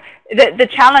 So the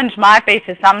challenge might be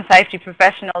for some safety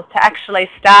professionals to actually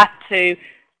start to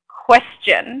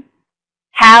question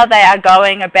how they are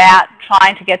going about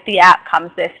trying to get the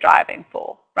outcomes they're striving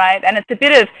for, right? And it's a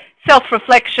bit of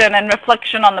self-reflection and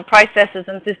reflection on the processes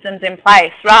and systems in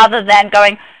place, rather than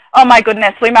going, oh my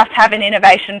goodness, we must have an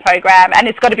innovation program and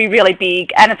it's got to be really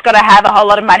big and it's got to have a whole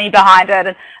lot of money behind it.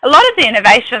 And a lot of the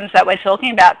innovations that we're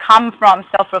talking about come from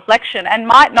self-reflection and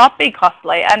might not be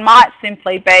costly and might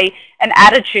simply be an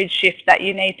attitude shift that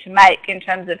you need to make in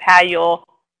terms of how you're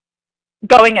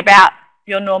going about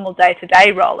your normal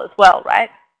day-to-day role as well, right?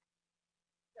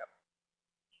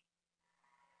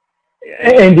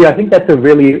 Andy, I think that's a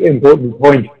really important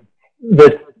point,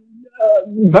 that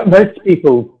most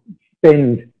people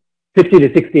spend 50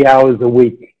 to 60 hours a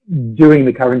week doing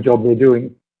the current job they're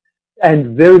doing,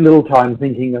 and very little time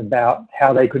thinking about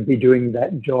how they could be doing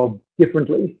that job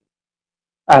differently.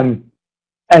 And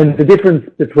the difference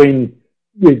between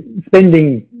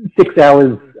spending 6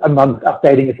 hours a month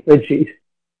updating a spreadsheet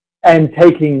and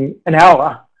taking an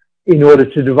hour in order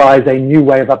to devise a new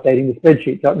way of updating the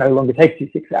spreadsheet so it no longer takes you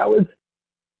 6 hours.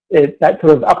 It's that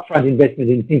sort of upfront investment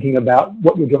in thinking about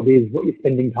what your job is, what you're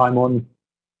spending time on.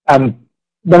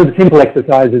 One of the simple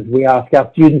exercises we ask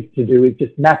our students to do is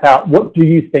just map out, what do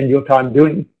you spend your time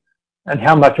doing and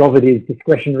how much of it is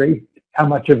discretionary, how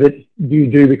much of it do you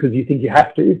do because you think you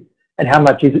have to, and how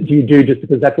much is it do you do just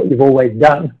because that's what you've always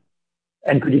done,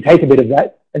 and could you take a bit of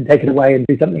that and take it away and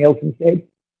do something else instead?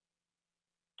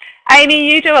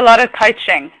 Amy, you do a lot of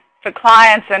coaching for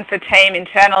clients and for team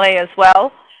internally as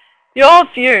well. Your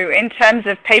view in terms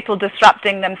of people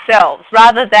disrupting themselves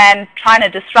rather than trying to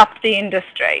disrupt the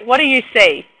industry, what do you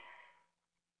see?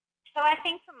 So I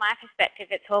think from my perspective,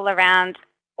 it's all around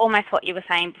almost what you were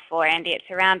saying before, Andy. It's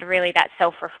around really that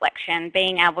self-reflection,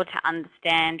 being able to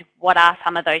understand what are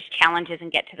some of those challenges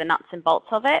and get to the nuts and bolts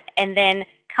of it, and then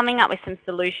coming up with some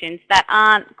solutions that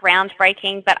aren't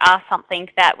groundbreaking but are something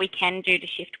that we can do to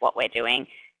shift what we're doing.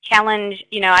 Challenge,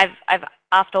 I've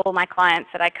asked all my clients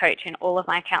that I coach and all of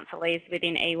my counselees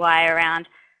within EY around,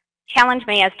 challenge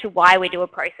me as to why we do a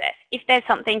process. If there's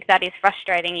something that is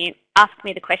frustrating you, ask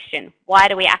me the question, why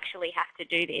do we actually have to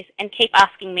do this? And keep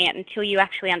asking me it until you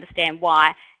actually understand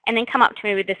why, and then come up to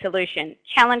me with the solution.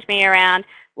 Challenge me around,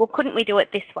 well, couldn't we do it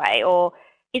this way? Or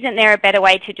isn't there a better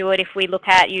way to do it if we look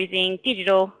at using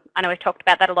digital? I know we've talked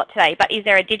about that a lot today, but is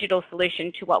there a digital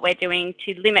solution to what we're doing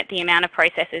to limit the amount of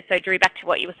processes? So Drew, back to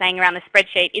what you were saying around the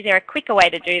spreadsheet, is there a quicker way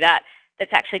to do that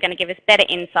that's actually going to give us better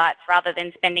insights rather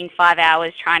than spending 5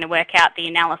 hours trying to work out the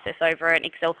analysis over an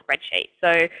Excel spreadsheet?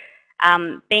 So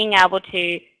being able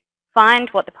to find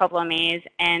what the problem is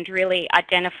and really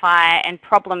identify and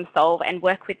problem solve and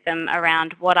work with them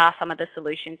around what are some of the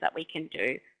solutions that we can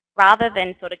do, rather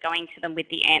than sort of going to them with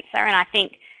the answer. And I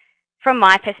think from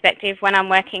my perspective, when I'm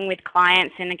working with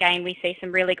clients, and again, we see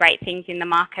some really great things in the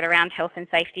market around health and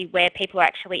safety where people are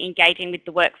actually engaging with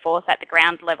the workforce at the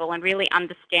ground level and really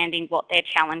understanding what their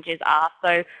challenges are.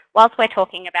 So whilst we're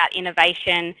talking about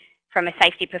innovation from a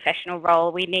safety professional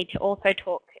role, we need to also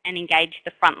talk and engage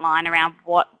the front line around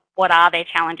what are their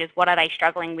challenges, what are they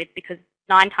struggling with, because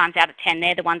 9 times out of 10,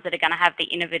 they're the ones that are going to have the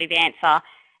innovative answer,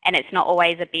 and it's not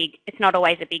always a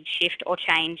big shift or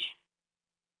change.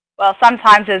 Well,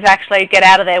 sometimes it's actually get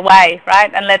out of their way,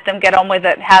 right, and let them get on with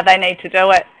it, how they need to do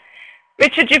it.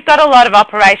 Richard, you've got a lot of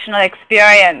operational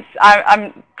experience.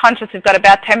 I'm conscious we've got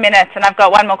about 10 minutes and I've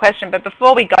got one more question, but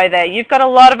before we go there, you've got a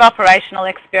lot of operational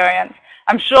experience.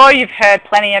 I'm sure you've heard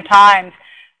plenty of times,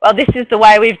 well, this is the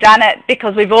way we've done it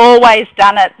because we've always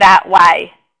done it that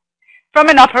way. From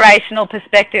an operational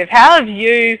perspective, how have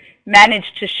you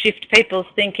managed to shift people's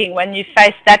thinking when you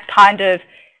face that kind of,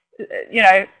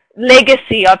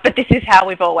 legacy of, but this is how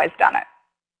we've always done it?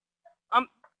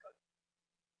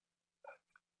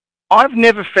 I've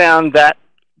never found that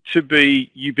to be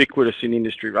ubiquitous in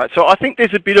industry, right? So I think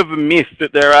there's a bit of a myth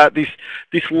that there are this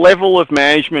level of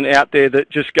management out there that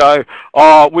just go,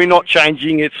 oh, we're not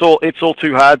changing, it's all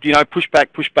too hard, you know, push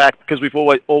back, because we've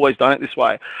always done it this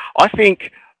way. I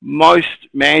think most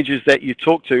managers that you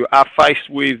talk to are faced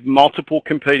with multiple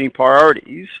competing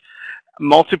priorities,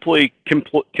 multiply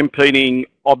competing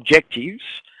objectives,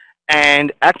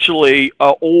 and actually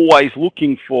are always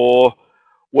looking for,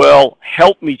 well,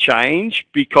 help me change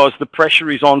because the pressure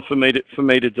is on for me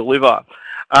to deliver.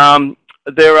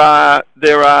 There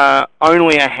are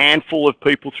only a handful of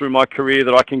people through my career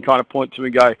that I can kind of point to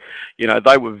and go, you know,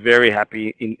 they were very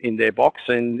happy in their box,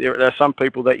 and there are some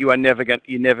people that you're never going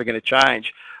to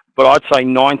change. But I'd say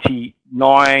 98%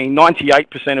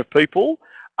 of people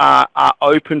are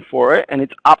open for it, and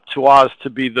it's up to us to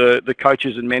be the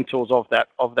coaches and mentors of that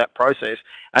process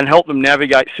and help them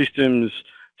navigate systems,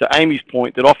 to Amy's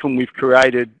point, that often we've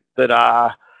created that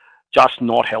are just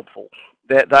not helpful.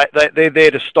 They're there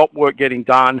to stop work getting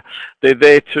done. They're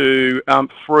there to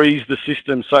freeze the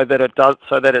system so that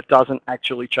it doesn't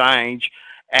actually change.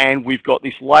 And we've got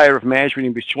this layer of management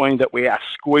in between that we are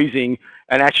squeezing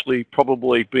and actually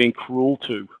probably being cruel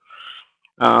to.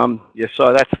 Yeah,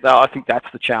 so I think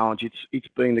that's the challenge. It's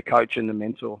being the coach and the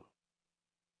mentor.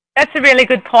 That's a really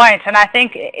good point, and I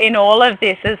think in all of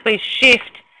this, as we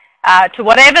shift to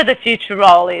whatever the future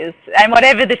role is and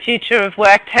whatever the future of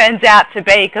work turns out to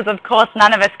be, because of course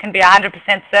none of us can be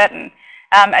 100% certain,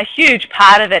 a huge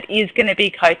part of it is going to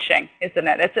be coaching, isn't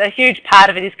it? It's a huge part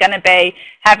of it is going to be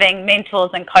having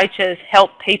mentors and coaches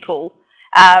help people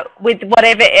with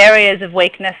whatever areas of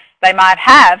weakness they might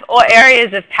have, or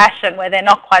areas of passion where they're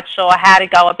not quite sure how to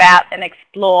go about and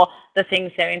explore the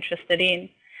things they're interested in.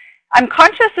 I'm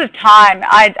conscious of time.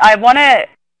 I want to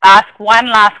ask one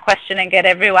last question and get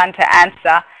everyone to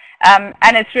answer.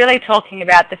 And it's really talking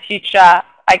about the future,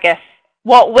 I guess,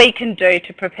 what we can do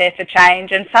to prepare for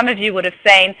change. And some of you would have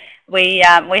seen we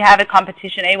have a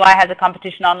competition, EY has a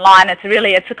competition online.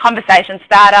 It's a conversation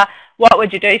starter. What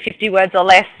would you do, 50 words or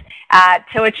less,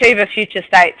 to achieve a future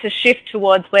state, to shift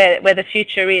towards where the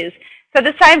future is? So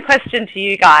the same question to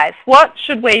you guys. What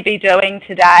should we be doing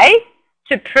today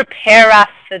to prepare us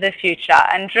for the future?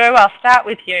 And Drew, I'll start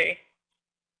with you.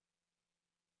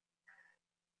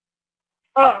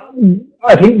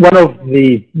 I think one of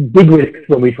the big risks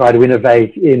when we try to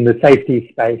innovate in the safety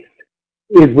space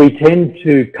is we tend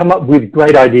to come up with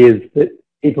great ideas that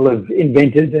people have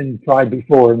invented and tried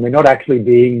before, and we're not actually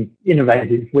being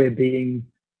innovative, we're being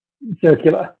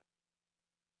circular.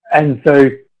 And so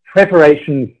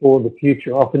preparation for the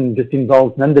future often just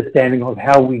involves an understanding of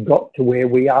how we got to where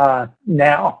we are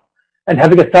now, and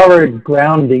having a thorough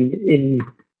grounding in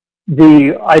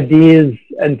the ideas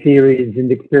and theories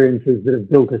and experiences that have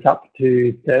built us up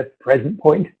to the present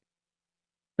point.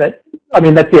 But I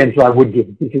mean, that's the answer I would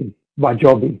give, because my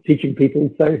job is teaching people.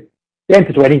 So the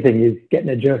answer to anything is get an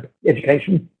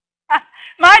education.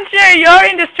 Mind you, your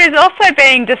industry is also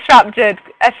being disrupted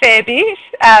a fair bit,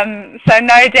 so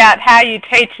no doubt how you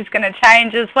teach is going to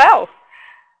change as well.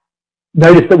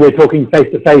 Notice that we're talking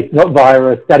face-to-face, not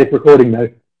via a static recording though.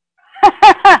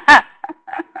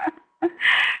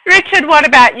 Richard, what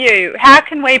about you? How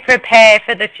can we prepare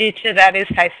for the future that is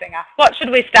facing us? What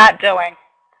should we start doing?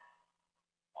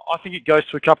 I think it goes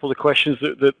to a couple of the questions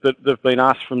that have been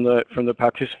asked from the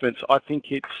participants. I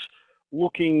think it's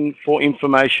looking for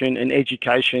information and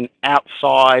education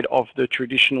outside of the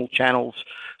traditional channels.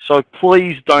 So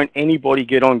please don't anybody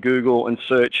get on Google and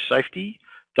search safety.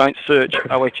 Don't search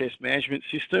OHS management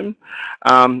system.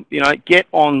 You know, get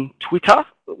on Twitter.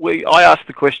 I asked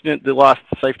the question at the last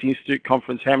Safety Institute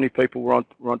conference, how many people were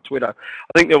on Twitter.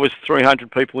 I think there was 300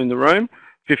 people in the room.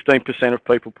 15% of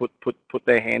people put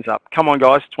their hands up. Come on,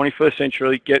 guys, 21st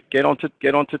century, get onto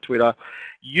Twitter.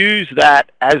 Use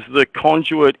that as the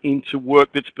conduit into work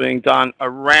that's being done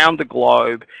around the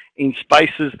globe in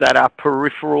spaces that are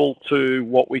peripheral to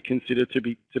what we consider to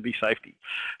be safety.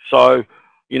 So,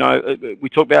 you know, we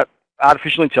talk about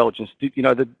artificial intelligence. You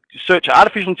know, the search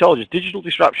artificial intelligence, digital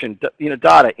disruption, you know,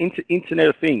 data, Internet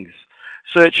of Things.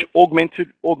 Search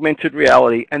augmented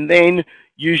reality, and then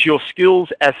use your skills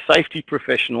as safety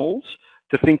professionals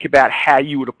to think about how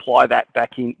you would apply that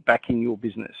back in your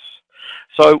business.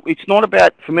 So it's not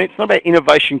about, for me, it's not about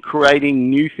innovation creating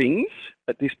new things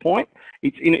at this point.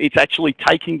 It's actually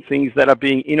taking things that are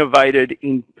being innovated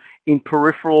in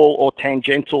peripheral or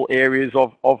tangential areas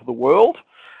of the world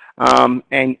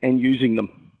and using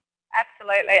them.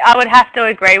 Absolutely. I would have to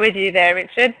agree with you there,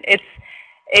 Richard.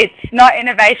 It's not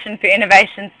innovation for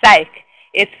innovation's sake.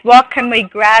 It's what can we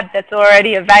grab that's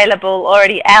already available,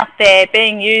 already out there,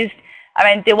 being used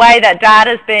I mean, the way that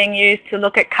data is being used to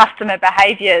look at customer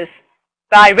behaviours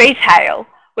by retail,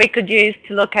 we could use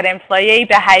to look at employee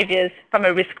behaviours from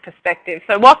a risk perspective.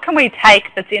 So what can we take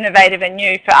that's innovative and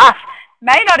new for us?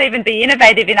 May not even be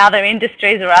innovative in other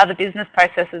industries or other business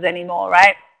processes anymore,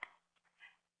 right?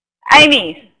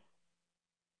 Amy?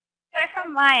 So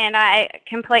from my end, I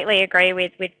completely agree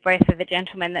with both of the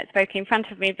gentlemen that spoke in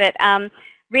front of me, but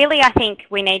really I think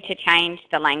we need to change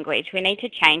the language. We need to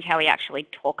change how we actually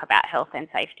talk about health and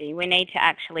safety. We need to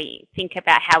actually think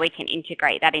about how we can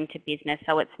integrate that into business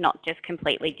so it's not just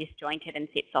completely disjointed and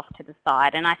sits off to the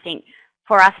side. And I think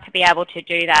for us to be able to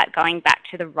do that, going back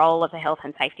to the role of a health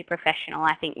and safety professional,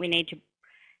 I think we need to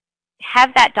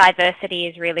have that diversity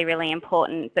is really, really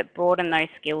important, but broaden those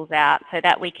skills out so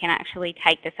that we can actually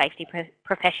take the safety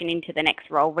profession into the next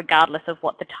role, regardless of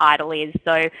what the title is.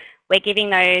 So we're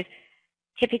giving those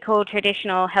typical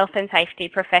traditional health and safety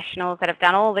professionals that have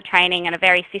done all the training and are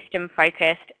very system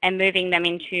focused and moving them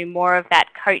into more of that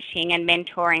coaching and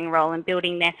mentoring role and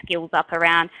building their skills up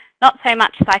around not so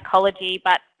much psychology,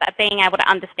 but being able to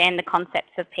understand the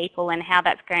concepts of people and how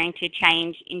that's going to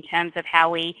change in terms of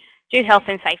how we do health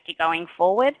and safety going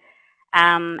forward.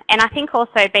 And I think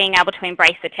also being able to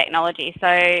embrace the technology.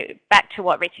 So back to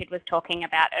what Richard was talking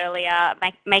about earlier,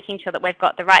 making sure that we've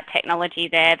got the right technology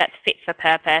there that's fit for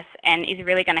purpose and is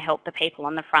really going to help the people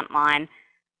on the front line.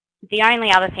 The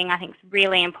only other thing I think is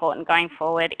really important going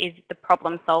forward is the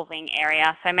problem solving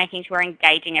area. So making sure we're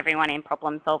engaging everyone in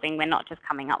problem solving. We're not just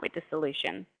coming up with the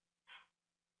solution.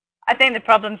 I think the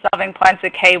problem-solving point's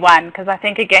a key one, because I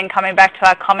think, again, coming back to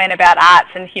our comment about arts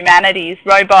and humanities,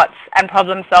 robots and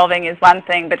problem-solving is one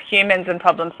thing, but humans and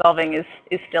problem-solving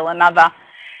is still another.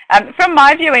 From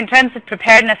my view, in terms of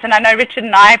preparedness, and I know Richard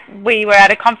and we were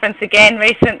at a conference again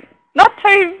recent, not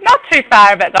too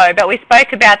far ago, but we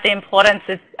spoke about the importance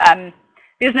of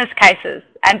business cases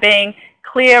and being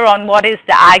clear on what is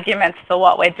the arguments for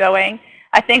what we're doing.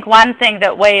 I think one thing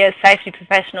that we as safety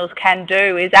professionals can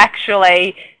do is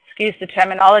actually, excuse the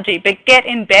terminology, but get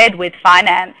in bed with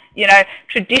finance. You know,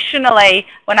 traditionally,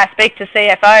 when I speak to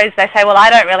CFOs, they say, well, I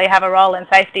don't really have a role in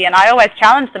safety. And I always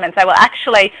challenge them and say, well,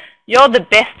 actually, you're the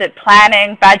best at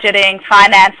planning, budgeting,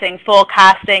 financing,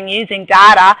 forecasting, using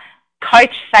data.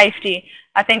 Coach safety.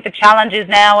 I think the challenge is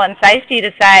now on safety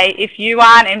to say, if you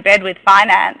aren't in bed with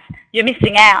finance, you're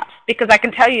missing out. Because I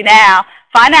can tell you now,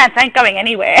 finance ain't going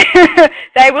anywhere.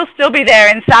 They will still be there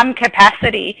in some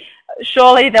capacity.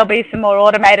 Surely there'll be some more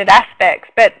automated aspects,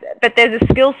 but there's a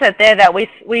skill set there that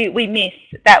we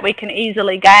miss, that we can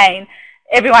easily gain.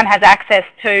 Everyone has access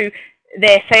to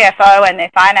their CFO and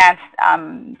their finance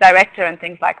director and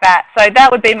things like that. So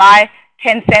that would be my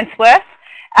 10 cents worth.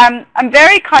 I'm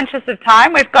very conscious of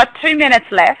time. We've got 2 minutes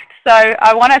left, so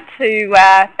I wanted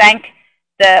to thank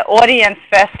the audience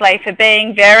firstly for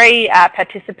being very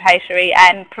participatory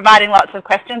and providing lots of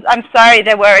questions. I'm sorry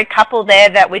there were a couple there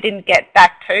that we didn't get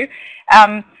back to,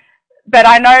 but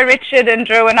I know Richard and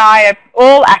Drew and I are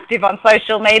all active on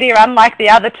social media, unlike the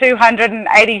other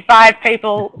 285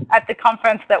 people at the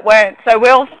conference that weren't. So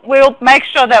we'll make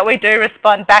sure that we do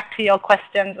respond back to your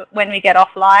questions when we get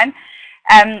offline.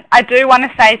 I do want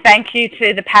to say thank you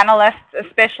to the panelists,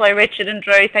 especially Richard and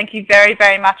Drew. Thank you very,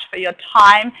 very much for your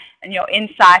time and your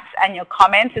insights and your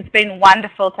comments. It's been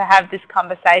wonderful to have this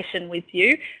conversation with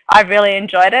you. I've really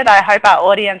enjoyed it. I hope our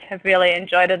audience have really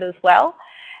enjoyed it as well.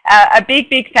 A big,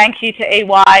 big thank you to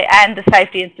EY and the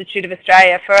Safety Institute of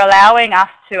Australia for allowing us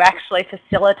to actually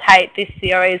facilitate this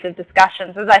series of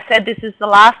discussions. As I said, this is the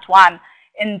last one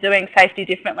in Doing Safety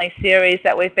Differently series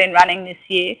that we've been running this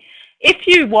year. If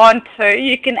you want to,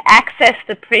 you can access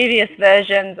the previous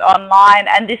versions online,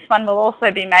 and this one will also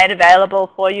be made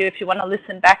available for you if you want to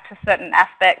listen back to certain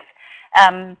aspects.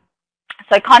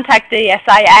 So contact the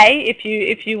SIA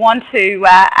if you want to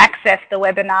access the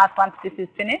webinars once this is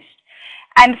finished.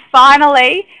 And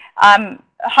finally,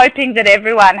 hoping that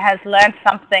everyone has learned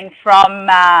something from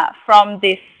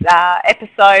this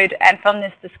episode and from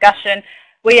this discussion.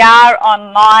 We are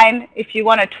online. If you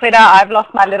want to Twitter, I've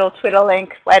lost my little Twitter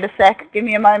link. Wait a sec. Give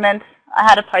me a moment. I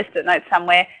had a post-it note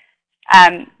somewhere.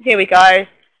 Here we go.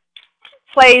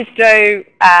 Please do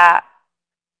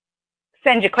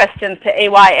send your questions to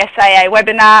EY SIA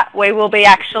webinar. We will be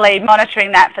actually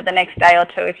monitoring that for the next day or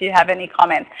two if you have any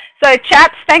comments. So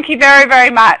chaps, thank you very, very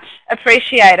much.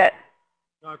 Appreciate it.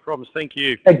 No problems. Thank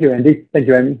you. Thank you, Andy. Thank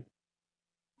you, Amy.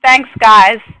 Thanks,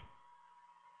 guys.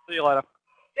 See you later.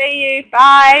 See you.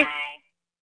 Bye.